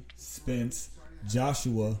 Fury, Spence,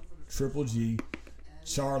 Joshua, Triple G,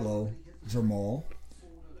 Charlo, Jermall,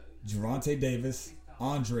 Gervonta Davis,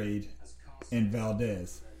 Andrade, and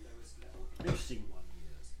Valdez. Interesting,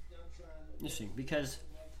 because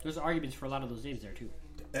there's arguments for a lot of those names there too.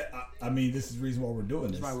 I mean, this is the reason why we're doing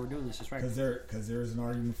this. That's why we're doing this. That's right. Because there's an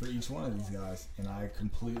argument for each one of these guys, and I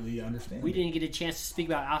completely understand. We didn't get a chance to speak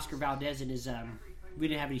about Oscar Valdez and his. We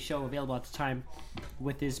didn't have any show available at the time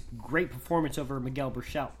with his great performance over Miguel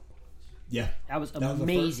Burchell. Yeah, that was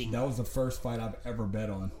amazing. That was the first fight I've ever bet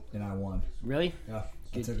on, and I won. Really? Yeah,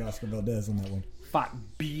 I took Oscar Valdez on that one. Fought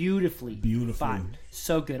beautifully. Fought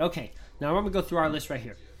so good. Okay, now I'm going to go through our list right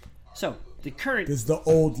here. So, the current... This is the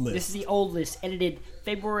old list. This is the old list, edited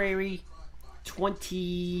February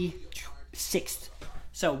 26th.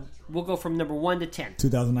 So, we'll go from number 1 to 10.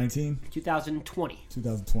 2019? 2020.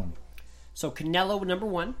 2020. So, Canelo, number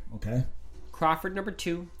 1. Okay. Crawford, number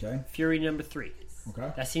 2. Okay. Fury, number 3.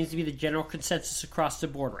 Okay. That seems to be the general consensus across the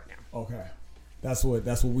board right now. Okay. That's what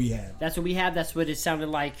we had. That's what we have. That's what it sounded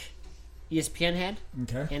like ESPN had.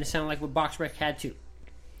 Okay. And it sounded like what BoxRec had, too.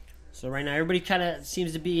 So right now, everybody kind of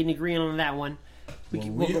seems to be in agreement on that one.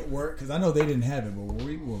 Because I know they didn't have it, but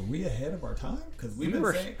were we ahead of our time? Because we've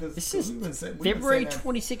been saying February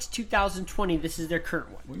 26, 2020. This is their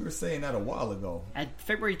current one. We were saying that a while ago. At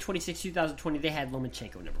February 26, 2020, they had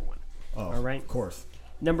Lomachenko number 1. Oh, all right, of course.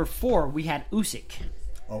 Number 4, we had Usyk.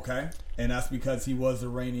 Okay, and that's because he was the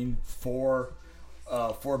reigning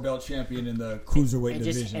four-belt champion in the cruiserweight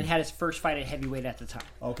division. And had his first fight at heavyweight at the time.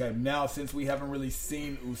 Okay, now since we haven't really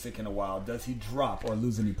seen Usyk in a while, does he drop or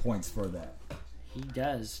lose any points for that? He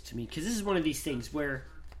does, to me, because this is one of these things where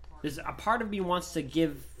there's a part of me wants to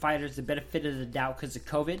give fighters the benefit of the doubt because of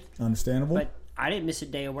COVID. Understandable. But I didn't miss a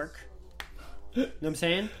day of work. You know what I'm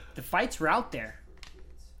saying? The fights were out there.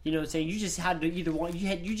 You know what I'm saying? You just had to either one.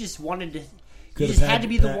 You just wanted to. You just had to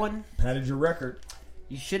be the one. Padded your record.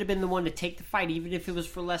 You should have been the one to take the fight, even if it was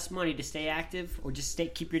for less money, to stay active or just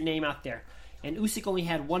keep your name out there. And Usyk only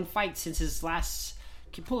had one fight since his last.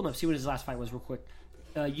 Can you pull him up? See what his last fight was, real quick.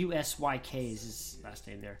 USYK is his last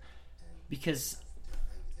name there, because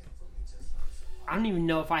I don't even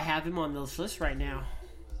know if I have him on this list right now.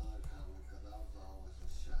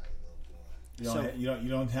 You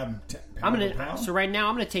don't have him. So right now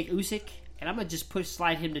I'm gonna take Usyk and I'm gonna just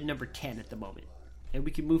slide him to number 10 at the moment, and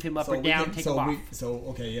we can move him up or down, take him off.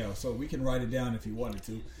 So we can write it down if you wanted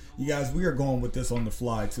to. You guys, we are going with this on the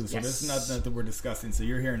fly too, so this is not nothing we're discussing. So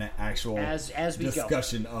you're hearing an actual as we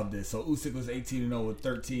discussion of this. So Usyk was 18-0 with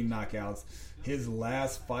 13 knockouts. His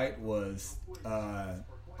last fight was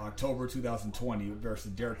October 2020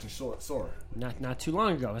 versus Derek Chisora. Not too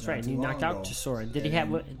long ago. That's right. He knocked out Chisora. Did he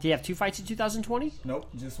have 2 fights in 2020? Nope,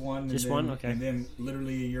 just one. Just one. Okay. And then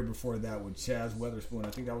literally a year before that with Chaz Weatherspoon.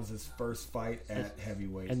 I think that was his first fight at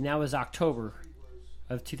heavyweight. And that was October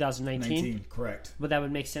of 2019. Correct. But that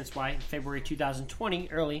would make sense why February 2020,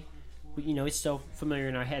 early, it's still familiar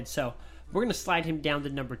in our head. So we're going to slide him down to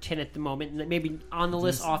number 10 at the moment, and maybe on the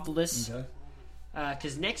list, off the list. Okay.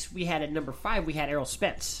 Because next we had at number 5, we had Errol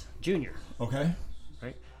Spence Jr. Okay.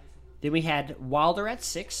 Right. Then we had Wilder at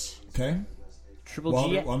 6. Okay. Triple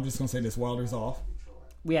Wilder, G. I'm just going to say this. Wilder's off.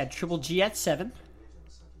 We had Triple G at 7.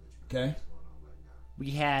 Okay. We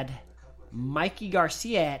had Mikey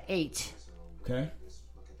Garcia at 8. Okay.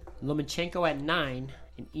 Lomachenko at 9,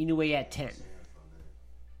 and Inoue at 10.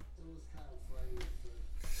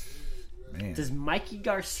 Man. Does Mikey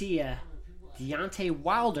Garcia, Deontay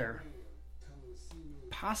Wilder,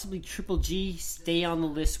 possibly Triple G stay on the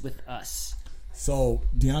list with us? So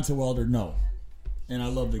Deontay Wilder, no, and I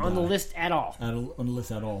love the guy on the list at all. on the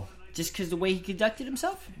list at all. Just because the way he conducted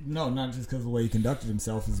himself? No, not just because of the way he conducted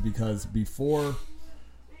himself. Is because before,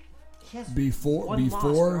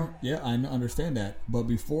 yeah, I understand that. But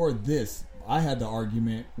before this, I had the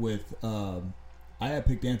argument with, I had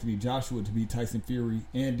picked Anthony Joshua to beat Tyson Fury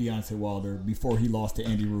and Deontay Wilder before he lost to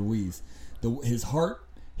Andy Ruiz. His heart,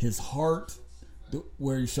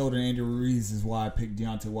 where he showed in Andy Ruiz is why I picked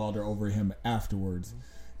Deontay Wilder over him afterwards.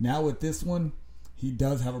 Now with this one, he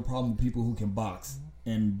does have a problem with people who can box.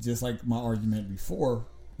 And just like my argument before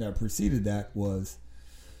that preceded that was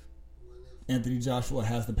Anthony Joshua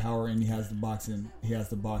has the power and he has the boxing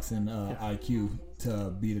IQ to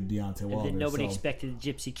beat a Deontay Wilder. And then nobody expected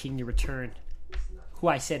the Gypsy King to return, who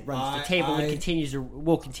I said runs the table and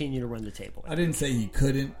will continue to run the table. I didn't say he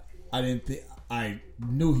couldn't. I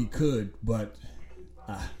knew he could, but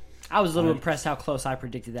I was a little impressed how close I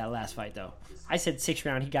predicted that last fight, though. I said 6th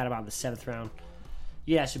round. He got about the 7th round.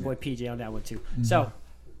 You asked your boy PJ on that one too. Mm-hmm. So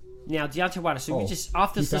now Deontay Wilder. So we just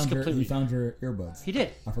off this list completely. He found your earbuds. He did.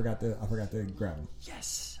 I forgot to grab them.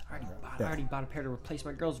 Yes, I already bought a pair to replace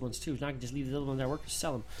my girls' ones too. Now I can just leave the other ones at work or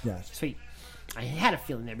sell them. Yeah, sweet. I had a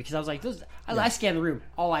feeling there because I was like, I scanned the room.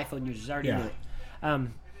 All iPhone users. I already knew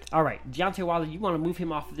it. All right, Deontay Wilder. You want to move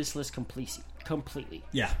him off of this list completely?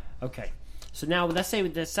 Yeah. Okay. So now let's say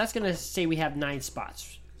that's going to say we have 9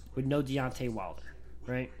 spots with no Deontay Wilder,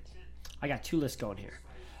 right? I got 2 lists going here.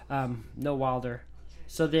 No Wilder.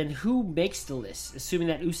 So then who makes the list, assuming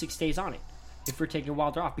that Usyk stays on it, if we're taking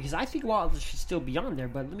Wilder off? Because I think Wilder should still be on there,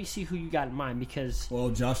 but let me see who you got in mind because... Well,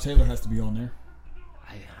 Josh Taylor has to be on there.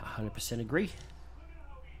 I 100% agree.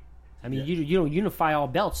 I mean, you don't unify all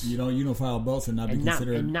belts. You don't unify all belts and not be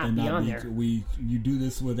considered... And not be on there. You do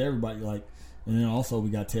this with everybody, like... And then also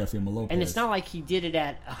we got Teofimo Lopez. And it's not like he did it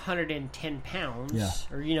at 110 pounds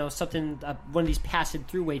or, something, one of these passing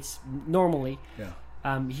through weights normally.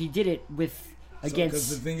 Yeah. He did it with against. Because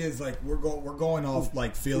the thing is, like we're going off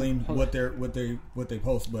like feeling what they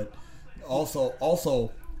post, but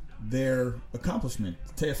also their accomplishment.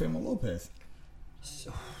 Teofimo Lopez.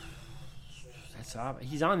 So,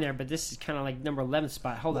 he's on there, but this is kind of like number 11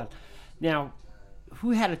 spot. Hold on, now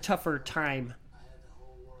who had a tougher time?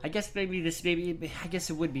 I guess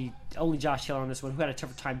it would be only Josh Taylor on this one who had a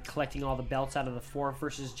tougher time collecting all the belts out of the 4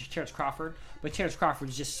 versus Terrence Crawford. But Terrence Crawford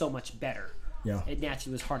is just so much better. Yeah. It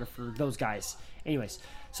naturally was harder for those guys. Anyways,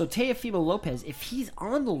 so Teofimo Lopez, if he's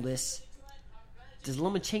on the list, does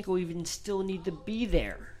Lomachenko even still need to be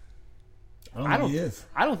there? I don't think he is.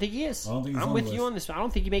 I don't think he is. I'm with you on this. I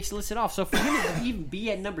don't think he makes the list at all. So for him to even be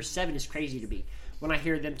at number 7 is crazy to me. When I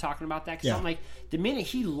hear them talking about that, because I'm like, the minute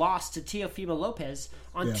he lost to Teofimo Lopez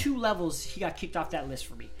on 2 levels, he got kicked off that list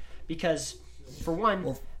for me. Because for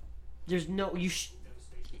one, there's no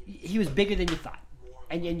he was bigger than you thought,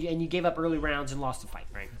 and you gave up early rounds and lost the fight,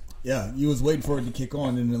 right? Yeah, you was waiting for it to kick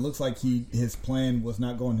on, and it looks like his plan was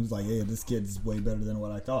not going. He was like, "Hey, this kid's way better than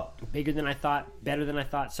what I thought." Bigger than I thought, better than I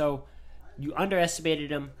thought. So you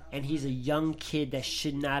underestimated him, and he's a young kid that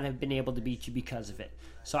should not have been able to beat you because of it.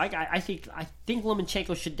 So I think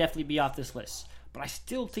Lomachenko should definitely be off this list, but I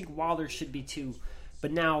still think Wilder should be too.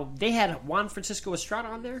 But now they had Juan Francisco Estrada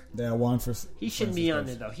on there. Yeah, He shouldn't be on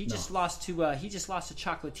there though. He just lost to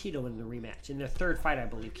Chocolatito in the rematch in their 3rd fight, I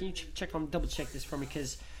believe. Can you double check this for me?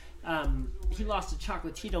 Because he lost to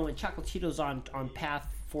Chocolatito, and Chocolatito's on path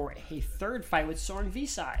for a 3rd fight with Soren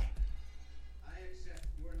Visai.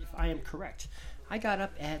 If I am correct, I got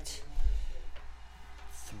up at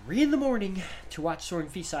 3 in the morning to watch Soren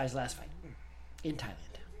Visai's last fight in Thailand.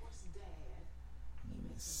 Let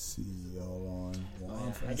me see. Hold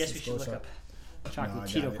on. I guess we should look up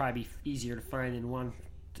Chocolatito. Probably be easier to find than Juan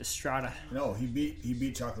Estrada. No, he beat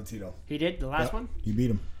Chocolatito. He did the last one. He beat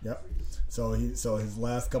him. Yep. So his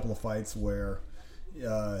last couple of fights where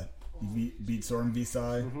he beat Soren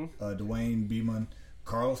Visai, Dwayne Beeman,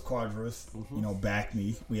 Carlos Quadras, back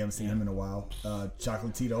knee. We haven't seen him in a while.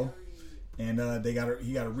 Chocolatito. And he got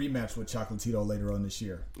a rematch with Chocolatito later on this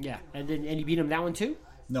year. Yeah, and you beat him that one too?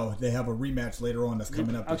 No, they have a rematch later on that's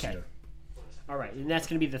coming up this year. All right, and that's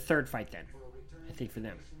going to be the 3rd fight then, I think, for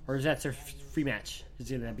them. Or is that their free match? Is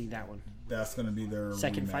it going to be that one? That's going to be their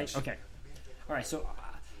 2nd rematch. Fight? Okay. All right, so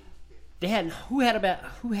they had who had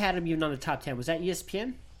him even on the top 10? Was that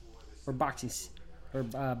ESPN or Boxing or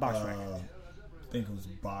Box Rec? I think it was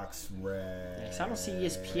Box Rec. I don't see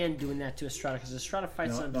ESPN doing that to Estrada because Estrada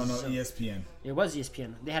fights on. No, ESPN. It was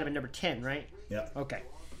ESPN. They had him at number 10, right? Yeah. Okay.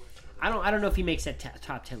 I don't know if he makes that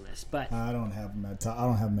top 10 list, but I don't have him at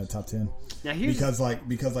top 10. Now here's because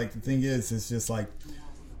the thing is, it's just like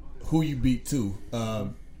who you beat too.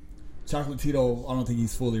 Chocolatito, I don't think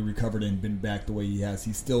he's fully recovered and been back the way he has.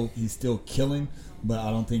 He's still killing, but I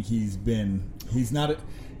don't think he's not.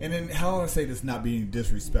 And then how do I say this? Not being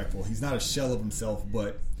disrespectful. He's not a shell of himself,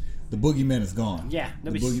 but the boogeyman is gone. Yeah,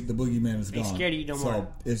 the boogeyman is gone. Scared of you no more.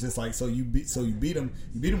 So it's just like you beat him.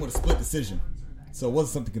 You beat him with a split decision. So it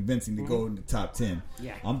wasn't something convincing to go in the top 10.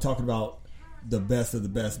 Yeah, I'm talking about the best of the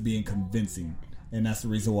best being convincing, and that's the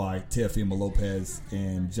reason why Teofimo Lopez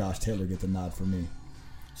and Josh Taylor get the nod for me.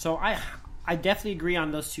 So I definitely agree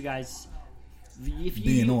on those two guys. If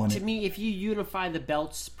you unify the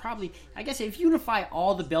belts, probably, I guess if you unify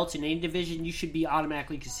all the belts in any division, you should be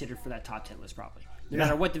automatically considered for that top 10 list, probably. No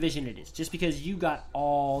matter what division it is. Just because you got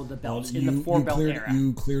all the belts in the 4-belt era.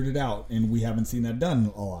 You cleared it out, and we haven't seen that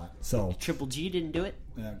done a lot. So Triple G didn't do it.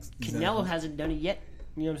 Yeah, exactly. Canelo hasn't done it yet.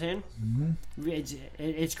 You know what I'm saying? Mm-hmm.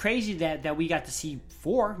 It's crazy that we got to see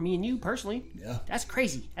 4, me and you personally. Yeah. That's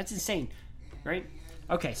crazy. That's insane. Right?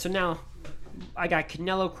 Okay, so now I got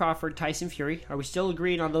Canelo, Crawford, Tyson Fury. Are we still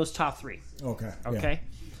agreeing on those top 3? Okay. Okay.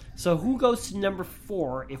 Yeah. So who goes to number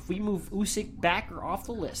 4 if we move Usyk back or off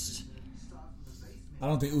the list? I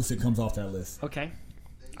don't think Usyk comes off that list. Okay.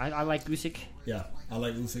 I like Usyk. Yeah, I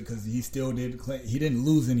like Usyk because he still didn't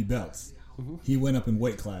lose any belts. Mm-hmm. He went up in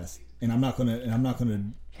weight class, and I'm not gonna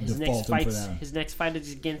default him for that. His next fight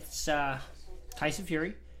is against Tyson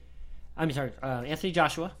Fury. Anthony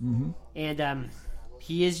Joshua, and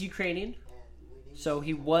he is Ukrainian. So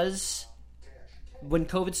he was, when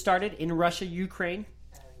COVID started, in Russia, Ukraine.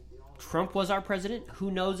 Trump was our president. Who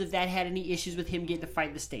knows if that had any issues with him getting to fight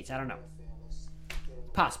in the States? I don't know.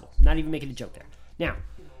 Possible. Not even making a joke there. Now,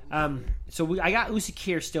 I got Usyk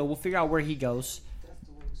here still. We'll figure out where he goes.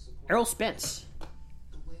 Errol Spence.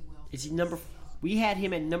 Is he we had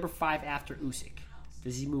him at number 5 after Usyk.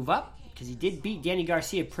 Does he move up? Because he did beat Danny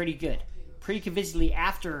Garcia pretty convincingly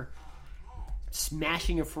after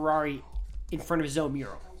smashing a Ferrari in front of his own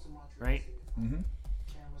mural. Right? Mm-hmm.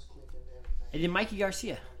 And then Mikey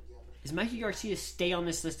Garcia. Does Mikey Garcia stay on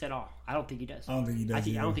this list at all? I don't think he does. I don't think he does.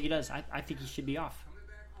 I don't think he does. I think he should be off.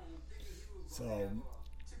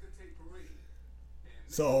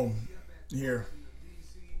 So here,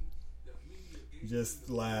 just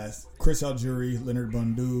last, Chris Algieri, Leonard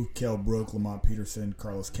Bundu, Kell Brook, Lamont Peterson,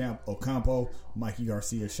 Carlos Ocampo, Mikey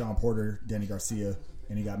Garcia, Sean Porter, Danny Garcia,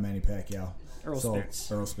 and he got Manny Pacquiao.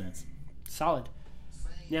 Errol Spence. Solid.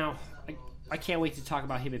 Now, I can't wait to talk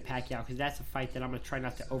about him and Pacquiao because that's a fight that I'm going to try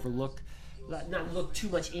not to overlook, not look too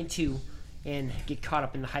much into, and get caught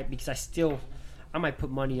up in the hype because I might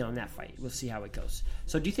put money on that fight. We'll see how it goes.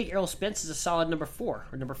 So do you think Errol Spence is a solid number 4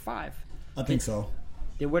 or number 5? I think so.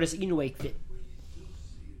 Then where does Inoue fit?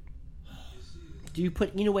 Do you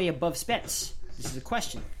put Inoue above Spence? This is a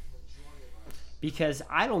question. Because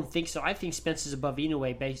I don't think so. I think Spence is above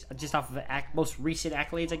Inoue based just off of most recent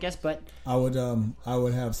accolades, I guess. But I would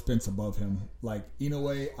have Spence above him. Like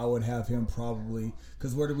Inoue, I would have him probably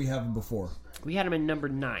because where did we have him before? We had him at number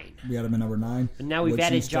 9. We had him at number 9. But now we've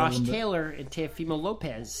added Josh Taylor and Teofimo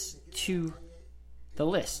Lopez to the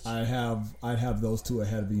list. I'd have those two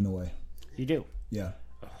ahead of Inoue. You do? Yeah.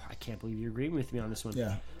 Oh, I can't believe you're agreeing with me on this one.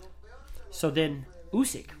 Yeah. So then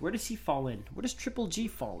Usyk, where does he fall in? Where does Triple G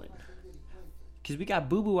fall in? Because we got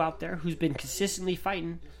Boo Boo out there who's been consistently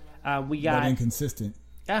fighting. We got but inconsistent.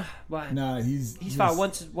 He's fought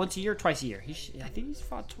once a year, twice a year. I think he's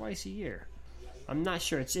fought twice a year. I'm not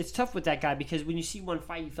sure. It's tough with that guy because when you see one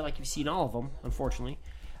fight, you feel like you've seen all of them. Unfortunately,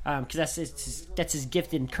 because that's his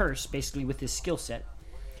gift and curse, basically with his skill set.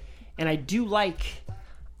 And I do like.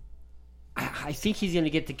 I think he's going to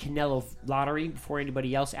get the Canelo lottery before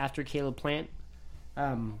anybody else after Caleb Plant.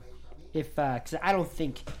 Because I don't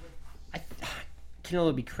think. Canelo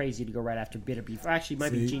would be crazy to go right after Bitter Beef. Actually, it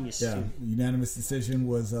might be genius. Yeah, too. Unanimous decision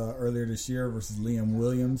was earlier this year versus Liam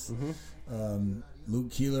Williams. Mm-hmm.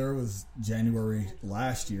 Luke Keeler was January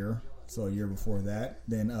last year, so a year before that.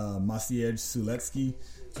 Then Maciej Suletsky.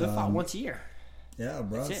 So they fought once a year. Yeah,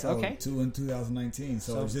 bro. So okay. 2 in 2019.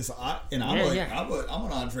 So it's just I'm an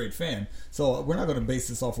Andrade fan. So we're not going to base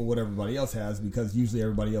this off of what everybody else has because usually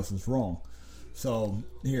everybody else is wrong. So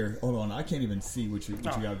here, hold on. I can't even see what you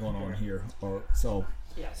got going on here.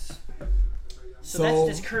 Yes. So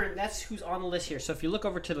that's who's on the list here. So if you look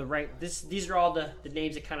over to the right, these are all the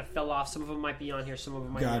names that kind of fell off. Some of them might be on here. Some of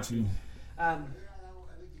them might not. Got you.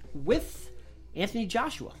 With Anthony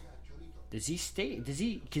Joshua, does he stay?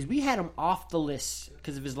 Because we had him off the list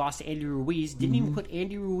because of his loss to Andy Ruiz. Didn't even put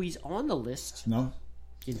Andy Ruiz on the list. No.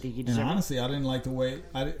 Didn't think he deserved it. And honestly, I didn't like the way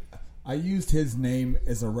I used his name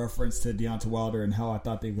as a reference to Deontay Wilder and how I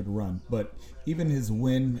thought they could run. But even his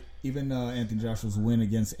win, Anthony Joshua's win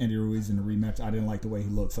against Andy Ruiz in the rematch, I didn't like the way he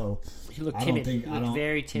looked. So he looked timid. He looked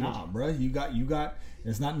very timid. Nah, bro, you got.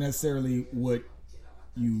 It's not necessarily what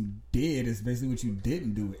you did; it's basically what you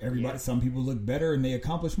didn't do. Some people look better and they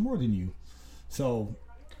accomplished more than you. So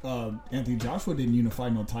Anthony Joshua didn't unify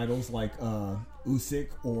no titles like Usyk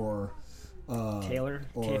or. Taylor,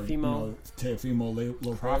 or Teofimo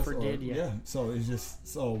Lopez, Crawford did, yeah. So it's just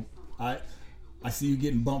I see you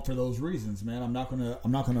getting bumped for those reasons, man. I'm not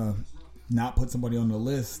gonna not put somebody on the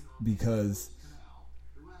list because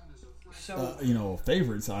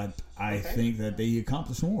favorites. I think that they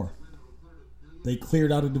accomplished more. They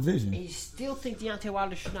cleared out a division. And you still think Deontay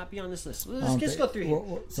Wilder should not be on this list? Let's just go through here.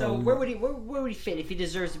 So where would he fit if he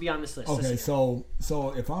deserves to be on this list? Okay, so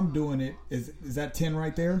if I'm doing it, is that 10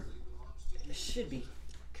 right there? It should be,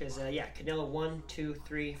 because Canelo 1, 2,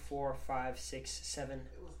 3, 4, 5, 6, 7,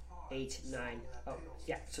 8, 9. Oh,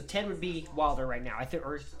 yeah. So 10 would be Wilder right now. I think,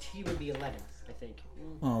 or he would be 11. I think.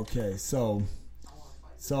 Okay, so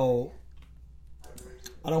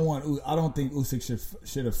I don't think Usyk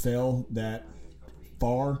should have fell that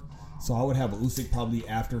far. So I would have Usyk probably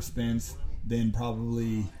after Spence, then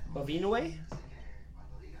probably Inoue.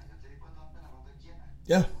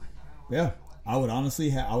 Yeah. I would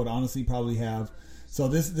honestly probably have. So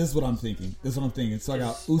this is what I'm thinking. So I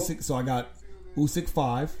got Usyk. So I got Usyk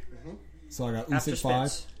 5. Mm-hmm. So I got Usyk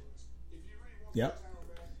 5. Yep.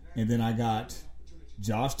 And then I got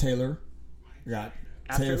Josh Taylor. I got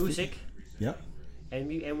after Usyk. Yep.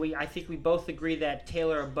 And I think we both agree that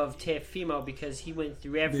Taylor above Teofimo because he went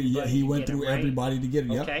through everybody. Yeah, he went through everybody to get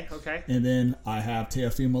it. Yep. Okay. And then I have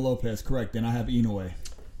Teofimo Lopez. Correct. Then I have Inoue.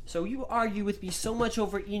 So you argue with me so much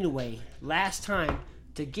over Inoue last time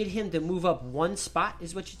to get him to move up one spot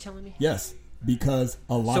is what you're telling me? Yes, because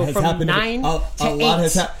a lot has from happened. 9 a to 8. lot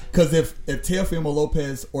has happened. Because if Teofimo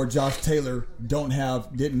Lopez or Josh Taylor didn't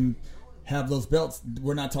have those belts,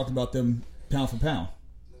 we're not talking about them pound for pound.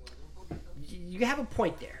 You have a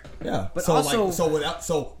point there. Yeah, but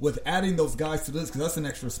with adding those guys to this, because that's an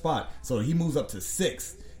extra spot. So he moves up to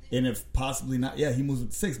 6, and if possibly not, he moves up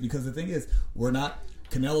to 6 because the thing is, we're not.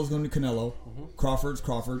 Canelo's going to Canelo. Mm-hmm. Crawford's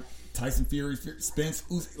Crawford. Tyson Fury, Spence,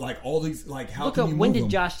 Usyk, like all these. Like how Look can up you when move did them?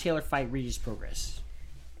 Josh Taylor fight Regis Progress?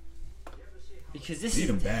 Because this beat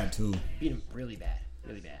him bad too. Beat him really bad.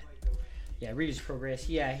 Yeah, Regis Progress.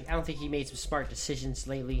 Yeah, I don't think he made some smart decisions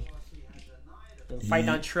lately. Fighting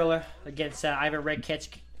on Triller against Ivan Redkach,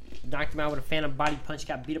 knocked him out with a phantom body punch.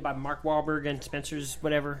 Got beat up by Mark Wahlberg and Spencer's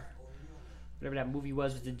whatever that movie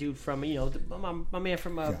was with the dude from my man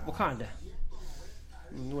from Wakanda.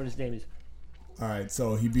 What his name is. All right,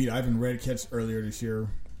 so he beat Ivan Redkach earlier this year.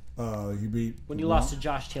 He beat when he lost to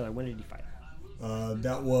Josh Taylor. When did he fight?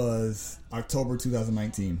 That was October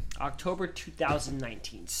 2019. October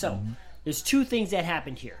 2019. So there's two things that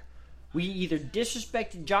happened here. We either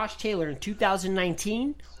disrespected Josh Taylor in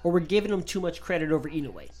 2019, or we're giving him too much credit over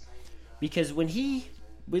Inoue, because when we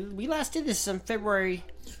last did this in February.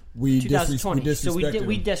 We 2020.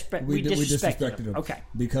 We disrespected him. Okay.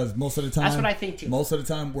 Because most of the time... That's what I think, too. Most of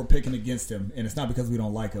the time, we're picking against him. And it's not because we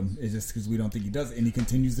don't like him. It's just because we don't think he does it. And he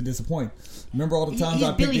continues to disappoint. Remember all the times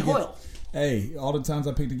I picked against... all the times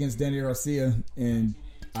I picked against Danny Garcia, and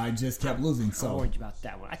I just kept losing. So I warned you about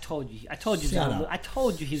that one. I told you. I told you he was going to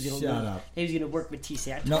lose. He was going to work with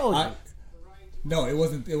TC. I told you. No, it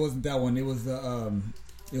wasn't that one. It was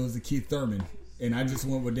the Keith Thurman. And I just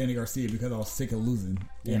went with Danny Garcia because I was sick of losing.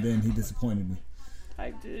 And then he disappointed me. I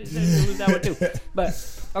did lose that one too.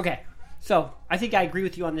 But, okay. So, I think I agree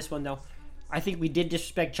with you on this one, though. I think we did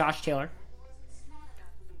disrespect Josh Taylor.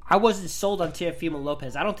 I wasn't sold on Teofimo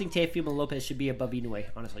Lopez. I don't think Teofimo Lopez should be above Inoue,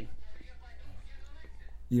 honestly.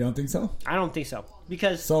 You don't think so? I don't think so.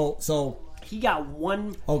 Because... So he got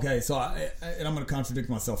one... Okay, so I'm going to contradict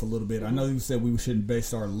myself a little bit. I know you said we shouldn't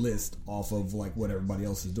base our list off of like what everybody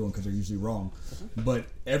else is doing because they're usually wrong. Mm-hmm. But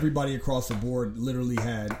everybody across the board literally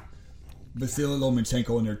had Vasily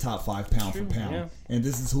Lomachenko in their top 5 pound for pound. Yeah. And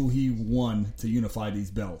this is who he won to unify these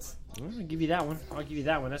belts. I'll give you that one.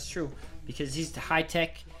 That's true. Because he's the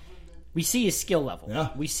high-tech... We see his skill level. Yeah.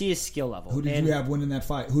 We see his skill level. Who did you have winning that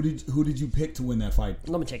fight? Who did you pick to win that fight?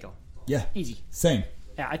 Lomachenko. Yeah. Easy. Same.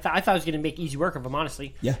 Yeah, I thought I was going to make easy work of him,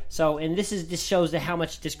 honestly. Yeah. So, and this shows that how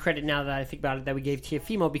much discredit now that I think about it that we gave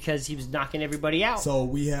Teofimo because he was knocking everybody out. So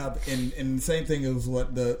we have, and the same thing is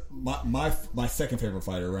what my second favorite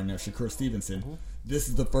fighter right now, Shakur Stevenson. Mm-hmm. This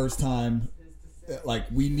is the first time, like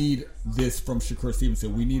we need this from Shakur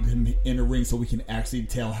Stevenson. We need him in the ring so we can actually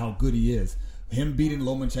tell how good he is. Him beating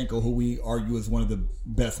Lomachenko, who we argue is one of the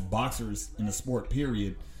best boxers in the sport,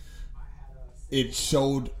 period. it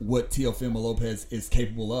showed what Teofimo Lopez is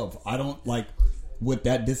capable of. I don't like with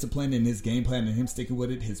that discipline and his game plan and him sticking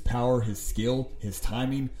with it, his power, his skill, his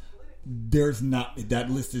timing. There's not that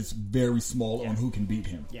list is very small on who can beat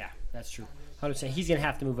him. Yeah, that's true. 100%. He's gonna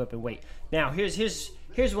have to move up in weight. Now, here's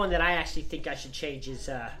one that I actually think I should change. Is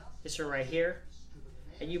this one right here?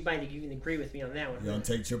 And you can agree with me on that one. You gonna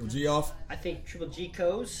take Triple G off? I think Triple G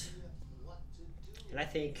goes, and I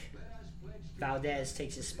think Valdez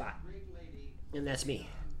takes his spot, and that's me.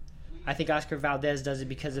 I think Oscar Valdez does it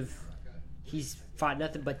because of he's fought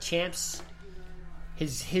nothing but champs.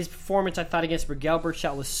 His performance, I thought, against Miguel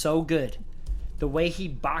Berchelt was so good. The way he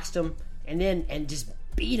boxed him and just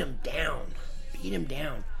beat him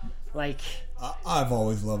down. Like, I've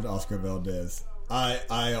always loved Oscar Valdez.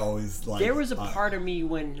 I always like. There was a part of me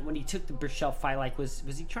when he took the Berchelt fight. Like, was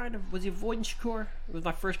he avoiding Shakur? It was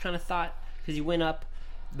my first kind of thought because he went up,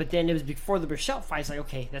 but then it was before the Berchelt fight. It's like,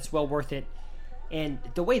 okay, that's well worth it. And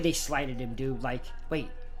the way they slighted him, dude. Like, wait.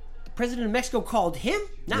 The president of Mexico called him,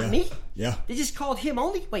 not me. Yeah, they just called him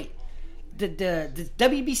only. Wait, the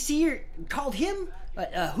WBC called him.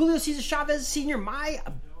 Julio Cesar Chavez Sr., my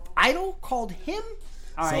idol, called him.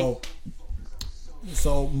 All right.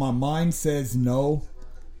 So my mind says no,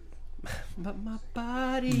 but my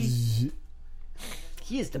body.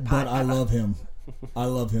 He is the. But I love him.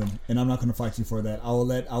 And I'm not going to fight you for that. I will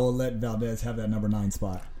let Valdez have that number 9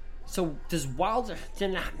 spot. So does Wilder?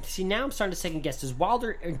 See, now I'm starting to second guess. Does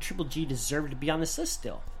Wilder and Triple G deserve to be on this list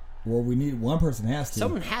still? Well, we need one person has to.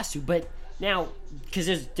 Someone has to, but now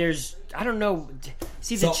because there's I don't know.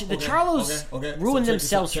 See, the Charlos ruined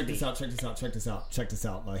themselves. Check this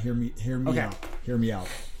out. Hear me out.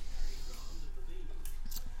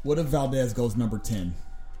 What if Valdez goes number 10?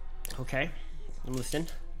 Okay, I'm listening.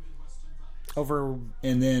 Over,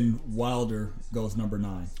 and then Wilder goes number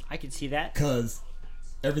 9. I could see that because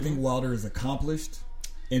everything Wilder has accomplished,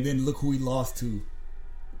 and then look who he lost to.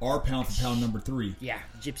 Our pound for pound number 3. Yeah,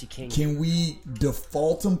 Gypsy King. Can we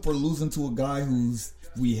default him for losing to a guy who's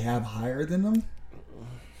we have higher than him?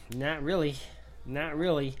 Not really.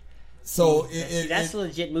 So that's a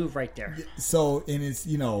legit move right there. So and it's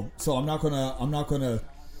so I'm not gonna.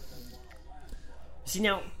 See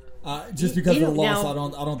now. Just because of the loss,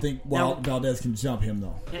 I don't think Valdez can jump him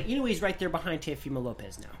though. Now Inoue's right there behind Teofimo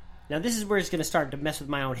Lopez now. Now this is where it's going to start to mess with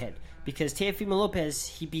my own head because Teofimo Lopez,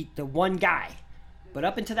 he beat the one guy, but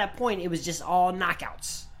up until that point it was just all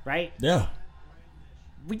knockouts, right? Yeah.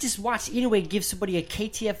 We just watched Inoue give somebody a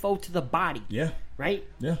KTFO to the body. Yeah. Right?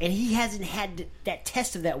 Yeah. And he hasn't had that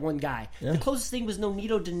test of that one guy. Yeah. The closest thing was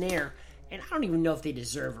Nonito Donaire. And I don't even know if they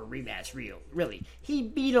deserve a rematch. Really, he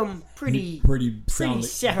beat him pretty soundly.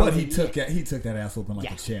 But he took that ass whooping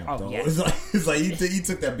like a champ. Though yeah. It's like he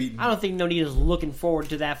took that beating. I don't think Nonito's looking forward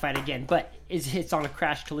to that fight again. But it's on a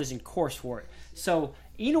crash collision course for it. So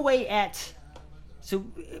Inoue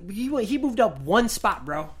he moved up 1 spot,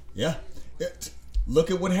 bro. Yeah. Look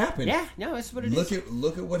at what happened. Yeah, no, that's what it is.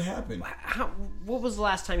 Look at what happened. What was the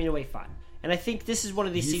last time Inoue fought? And I think this is one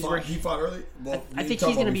of these things where he fought early. Well, I think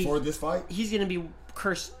he's going to be before this fight. He's going to be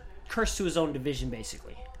cursed to his own division,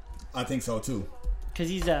 basically. I think so too. Because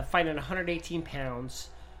he's fighting at 118 pounds.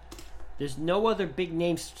 There's no other big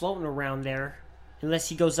names floating around there, unless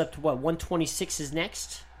he goes up to what 126 is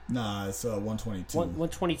next. Nah, it's 122.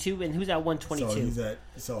 122, and who's at 122?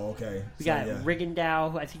 Okay. We got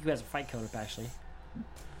Rigondeaux. I think he has a fight coming up actually.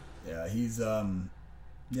 Yeah, he's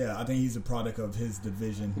Yeah, I think he's a product of his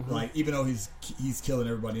division. Mm-hmm. Like, even though he's killing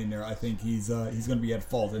everybody in there, I think he's going to be at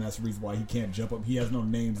fault, and that's the reason why he can't jump up. He has no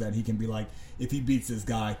names that he can be like, if he beats this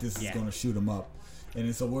guy, this is going to shoot him up. And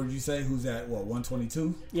then, so what did you say? Who's at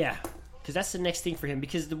 122? Yeah, because that's the next thing for him.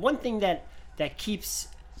 Because the one thing that keeps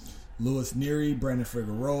Luis Nery, Brandon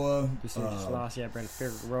Figueroa, Brandon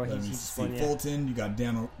Figueroa, he's Steve Fulton. You got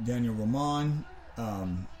Daniel Roman,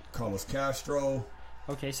 Carlos Castro.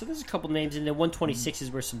 Okay, so there's a couple names, and then 126 is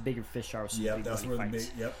where some bigger fish are. Yeah, that's where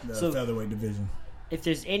the featherweight division. If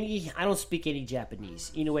there's any, I don't speak any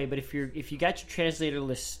Japanese, in a way, but if you got your translator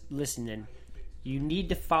listening, you need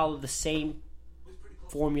to follow the same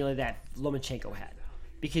formula that Lomachenko had,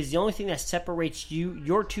 because the only thing that separates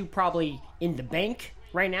your two probably in the bank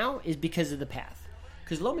right now is because of the path.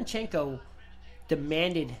 Because Lomachenko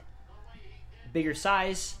demanded bigger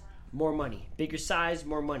size, more money. Bigger size,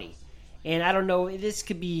 more money. And I don't know, this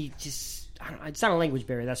could be just, it's not a language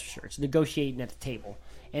barrier, that's for sure. It's negotiating at the table.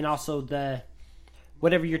 And also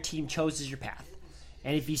whatever your team chose is your path.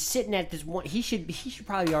 And if he's sitting at this one, he should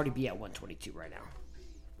probably already be at 122 right now.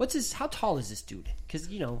 How tall is this dude? Because,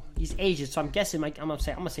 he's Asian, so I'm guessing, I'm going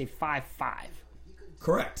to say 5'5".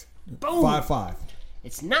 Correct. Boom. 5'5".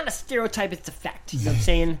 It's not a stereotype, it's a fact. You know what I'm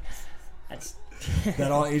saying? That's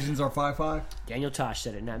That all Asians are 5'5"? Daniel Tosh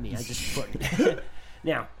said it, not me. I just put it.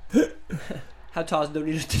 Now, how tall is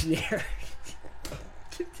Donito Donaire?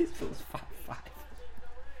 This fool's 5'5".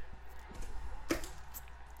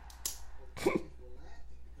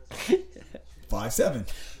 5'7".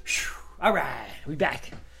 All right, we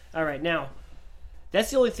back. All right, now that's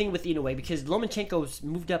the only thing with Inoue because Lomachenko's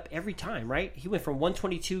moved up every time, right? He went from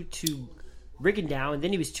 122 to Rigondeaux, and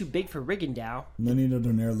then he was too big for Rigondeaux. Donito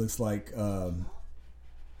Donaire looks like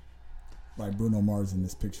Bruno Mars in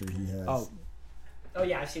this picture he has. Oh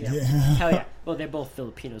yeah, I've seen that. Yeah. Hell yeah. Well, they're both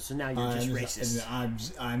Filipinos, so now you're just racist.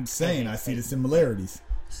 I'm saying I see the similarities.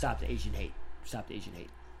 Stop the Asian hate.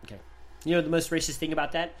 Okay. You know the most racist thing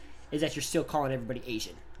about that is that you're still calling everybody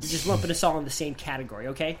Asian. You're just lumping us all in the same category,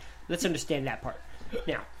 okay? Let's understand that part.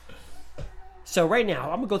 Now, so right now,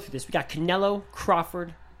 I'm going to go through this. We got Canelo,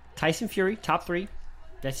 Crawford, Tyson Fury, top 3.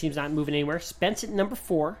 That seems not moving anywhere. Spence at number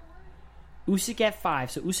 4. Usyk at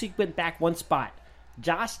 5. So Usyk went back one spot.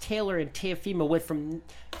 Josh Taylor and Teofimo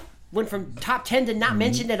went from top 10 to not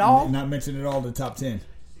mentioned at all. Not mentioned at all, the top 10.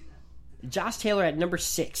 Josh Taylor at number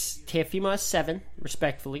 6. Teofimo at 7,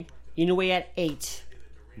 respectfully. Inoue at 8.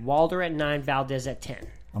 Wilder at 9. Valdez at 10.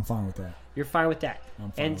 I'm fine with that. You're fine with that.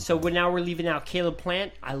 And so now we're leaving out Caleb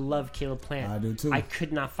Plant. I love Caleb Plant. I do too. I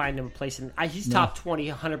could not find him a place in. He's top 20,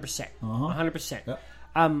 100%. 100%. Yep.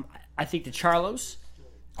 I think the Charlos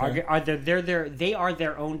they are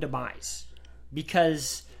their own demise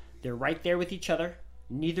because they're right there with each other.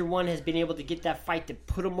 Neither one has been able to get that fight to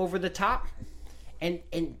put them over the top and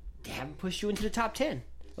haven't pushed you into the top 10.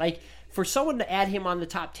 Like for someone to add him on the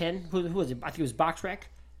top 10, who was it? I think it was BoxRec.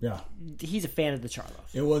 Yeah, he's a fan of the Charlos.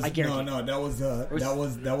 It was no. That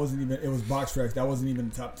wasn't even. It was BoxRec. That wasn't even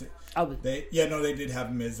the top 10. Oh, they did have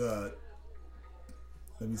him as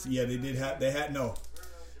Let me see. Yeah, they had no.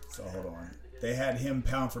 So hold on. They had him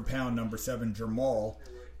pound for pound number 7 Jermall,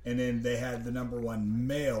 and then they had the number 1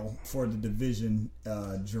 male for the division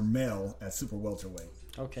Jermell at super welterweight.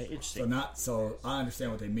 Okay, interesting. So I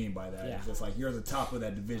understand what they mean by that. Yeah. It's just like you're the top of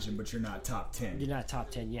that division, but you're not top 10. You're not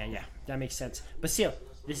top 10. Yeah, that makes sense. But still,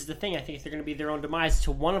 this is the thing. I think if they're going to be their own demise,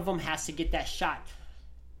 so one of them has to get that shot.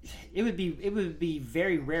 It would be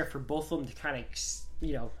very rare for both of them to kind of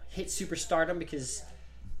hit superstardom because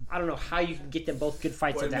I don't know how you can get them both good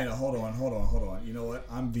fights. Wait a minute, hold on. You know what?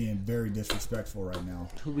 I'm being very disrespectful right now.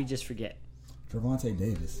 Who we just forget? Gervonta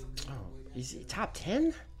Davis. Oh, is he top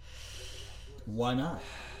 10? Why not?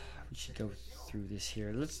 We should go through this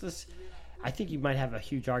here. Let's. I think you might have a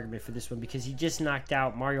huge argument for this one because he just knocked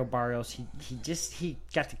out Mario Barrios. He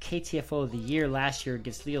got the KTFO of the year last year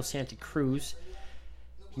against Leo Santa Cruz.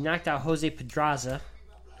 He knocked out Jose Pedraza.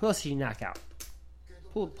 Who else did he knock out?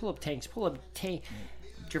 Pull up tanks. Pull up tank.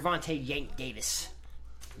 Gervonta Yank Davis.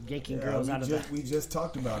 Yanking girls out of the... We just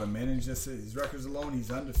talked about him, man. And just his records alone, he's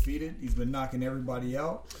undefeated. He's been knocking everybody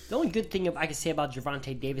out. The only good thing I can say about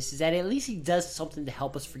Gervonta Davis is that at least he does something to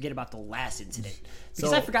help us forget about the last incident.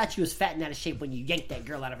 Because I forgot you was fat and out of shape when you yanked that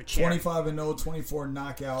girl out of a chair. 25-0, 24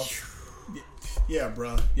 knockouts. Yeah,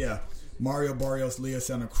 bro. Yeah. Mario Barrios, Leo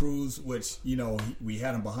Santa Cruz, which, we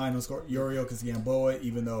had him behind us. Yuriel Gamboa,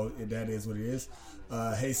 even though that is what it is.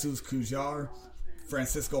 Jesus Cujar.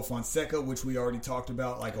 Francisco Fonseca, which we already talked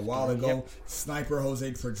about like a while ago. Yep. Sniper Jose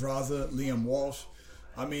Pedraza, Liam Walsh.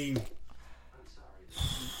 I mean,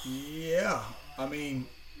 yeah. I mean,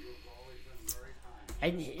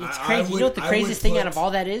 and it's crazy. You know what the craziest thing out of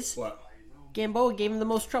all that is? What? Gamboa gave him the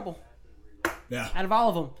most trouble. Yeah. Out of all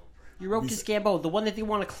of them. Yuriorkis Gamboa, the one that they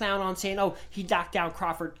want to clown on saying, oh, he knocked down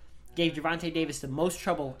Crawford, gave Gervonta Davis the most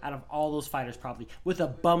trouble out of all those fighters probably, with a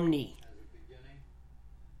bum knee.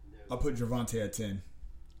 I'll put Gervonta at 10.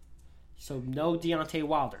 So no Deontay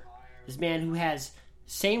Wilder. This man who has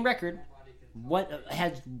same record,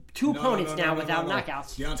 has two opponents now without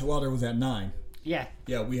knockouts. Deontay Wilder was at 9. Yeah.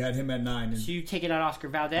 Yeah, we had him at 9. So you taking out Oscar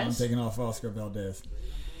Valdez? I'm taking off Oscar Valdez.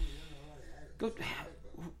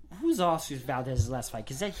 Who's Oscar Valdez's last fight?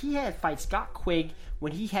 Because he had fight Scott Quigg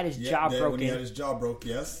when he had his jaw broken. When he had his jaw broke,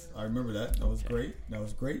 yes. I remember that. That was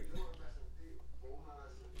great.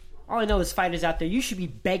 All I know is fighters out there, you should be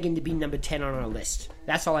begging to be number 10 on our list.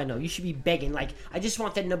 That's all I know. You should be begging. Like, I just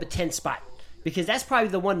want that number 10 spot. Because that's probably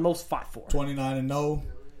the one most fought for. 29-0,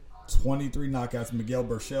 23 knockouts. Miguel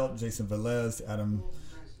Berchelt, Jason Velez, Adam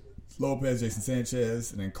Lopez, Jason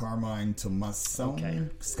Sanchez, and then Carmine Tomason,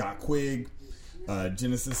 Scott Quigg,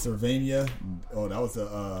 Genesis Cervania. Oh, that was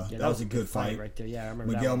a good fight right there. Yeah, I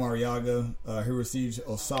remember Miguel that one. Mariaga, Hiroshi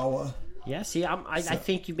Osawa. Yeah, see, I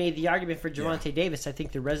think you made the argument for Gervonta Davis. I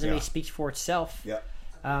think the resume speaks for itself. Yeah.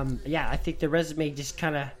 I think the resume just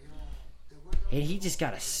kind of... And he just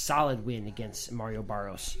got a solid win against Mario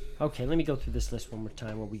Barrios. Okay, let me go through this list one more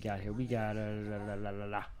time. What we got here? We got...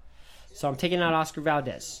 So I'm taking out Oscar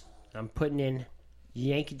Valdez. I'm putting in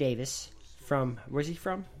Yankee Davis from... Where's he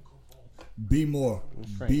from? Be more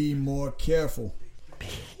careful.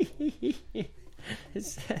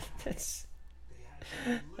 That's...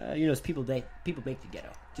 it's people make the ghetto.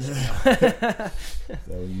 Just So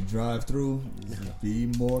when you drive through, just be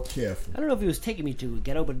more careful. I don't know if he was taking me to a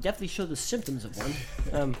ghetto, but it definitely showed the symptoms of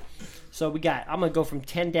one. So we got, I'm going to go from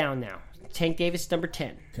 10 down now. Tank Davis, number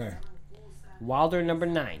 10. Okay. Wilder, number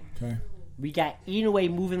 9. Okay. We got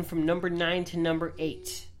Inoue moving from number 9 to number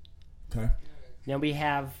 8. Okay. Now we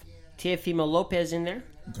have Teofimo Lopez in there.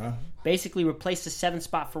 Okay. Basically replaced the 7th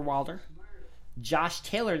spot for Wilder. Josh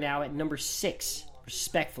Taylor now at number 6,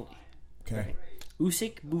 respectfully. Okay.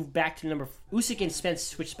 Usyk moved back to number... Usyk and Spence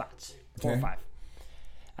switched spots. 4 Okay. or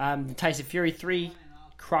 5. Tyson Fury 3,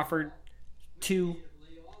 Crawford 2,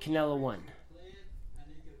 Canelo 1.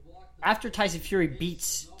 After Tyson Fury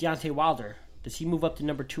beats Deontay Wilder, does he move up to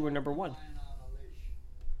number 2 or number 1?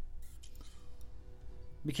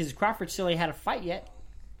 Because Crawford still ain't had a fight yet.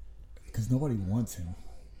 Because nobody wants him.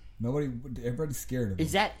 Everybody's scared of him.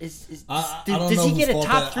 Does he get a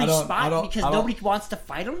top 3 spot because nobody wants to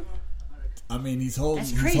fight him? I mean, he's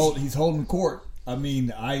holding court. I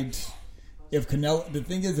mean, if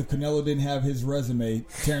Canelo didn't have his resume,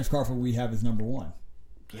 Terrence Crawford we have his number 1.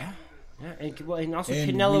 Yeah. And also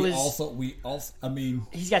Canelo is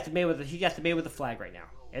he's got the Mayweather flag right now.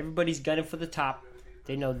 Everybody's gunning for the top.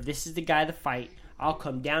 They know this is the guy to fight. I'll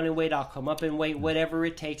come down in weight. I'll come up in weight. Whatever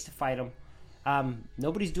it takes to fight him.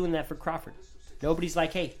 Nobody's doing that for Crawford. Nobody's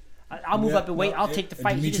like, hey, I'll move up in weight. I'll take the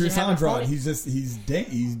fight. Demetrius Andrade, he's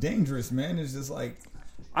dangerous, man. It's just like,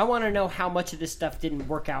 I want to know how much of this stuff didn't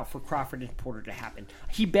work out for Crawford and Porter to happen.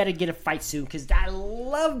 He better get a fight soon because I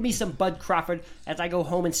love me some Bud Crawford as I go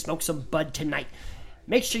home and smoke some Bud tonight.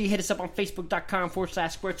 Make sure you hit us up on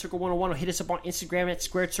Facebook.com/Squared Circle 101 or hit us up on Instagram at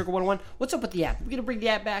Squared Circle 101. What's up with the app? We're going to bring the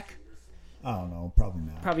app back? I don't know. Probably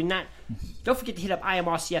not. Probably not. Don't forget to hit up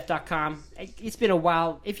IamRCF.com. It's been a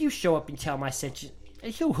while. If you show up and tell him I sent you,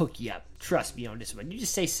 he'll hook you up. Trust me on this one. You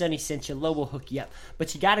just say Sonny sent you, Lo will hook you up.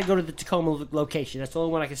 But you got to go to the Tacoma location. That's the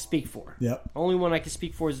only one I can speak for. Yep. Only one I can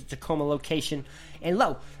speak for is the Tacoma location. And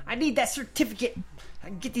Lo, I need that certificate. I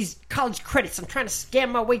can get these college credits. I'm trying to scam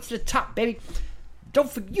my way to the top, baby. Don't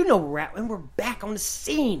forget, you know where we're at, and we're back on the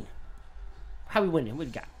scene. How we winning? What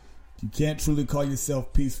we got? You can't truly call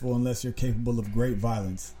yourself peaceful unless you're capable of great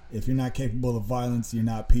violence. If you're not capable of violence, you're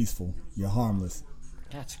not peaceful. You're harmless.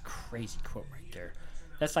 That's a crazy quote right there.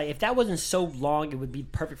 That's like, if that wasn't so long, it would be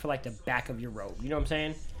perfect for like the back of your robe. You know what I'm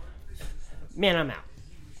saying? Man, I'm out.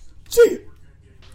 Gee.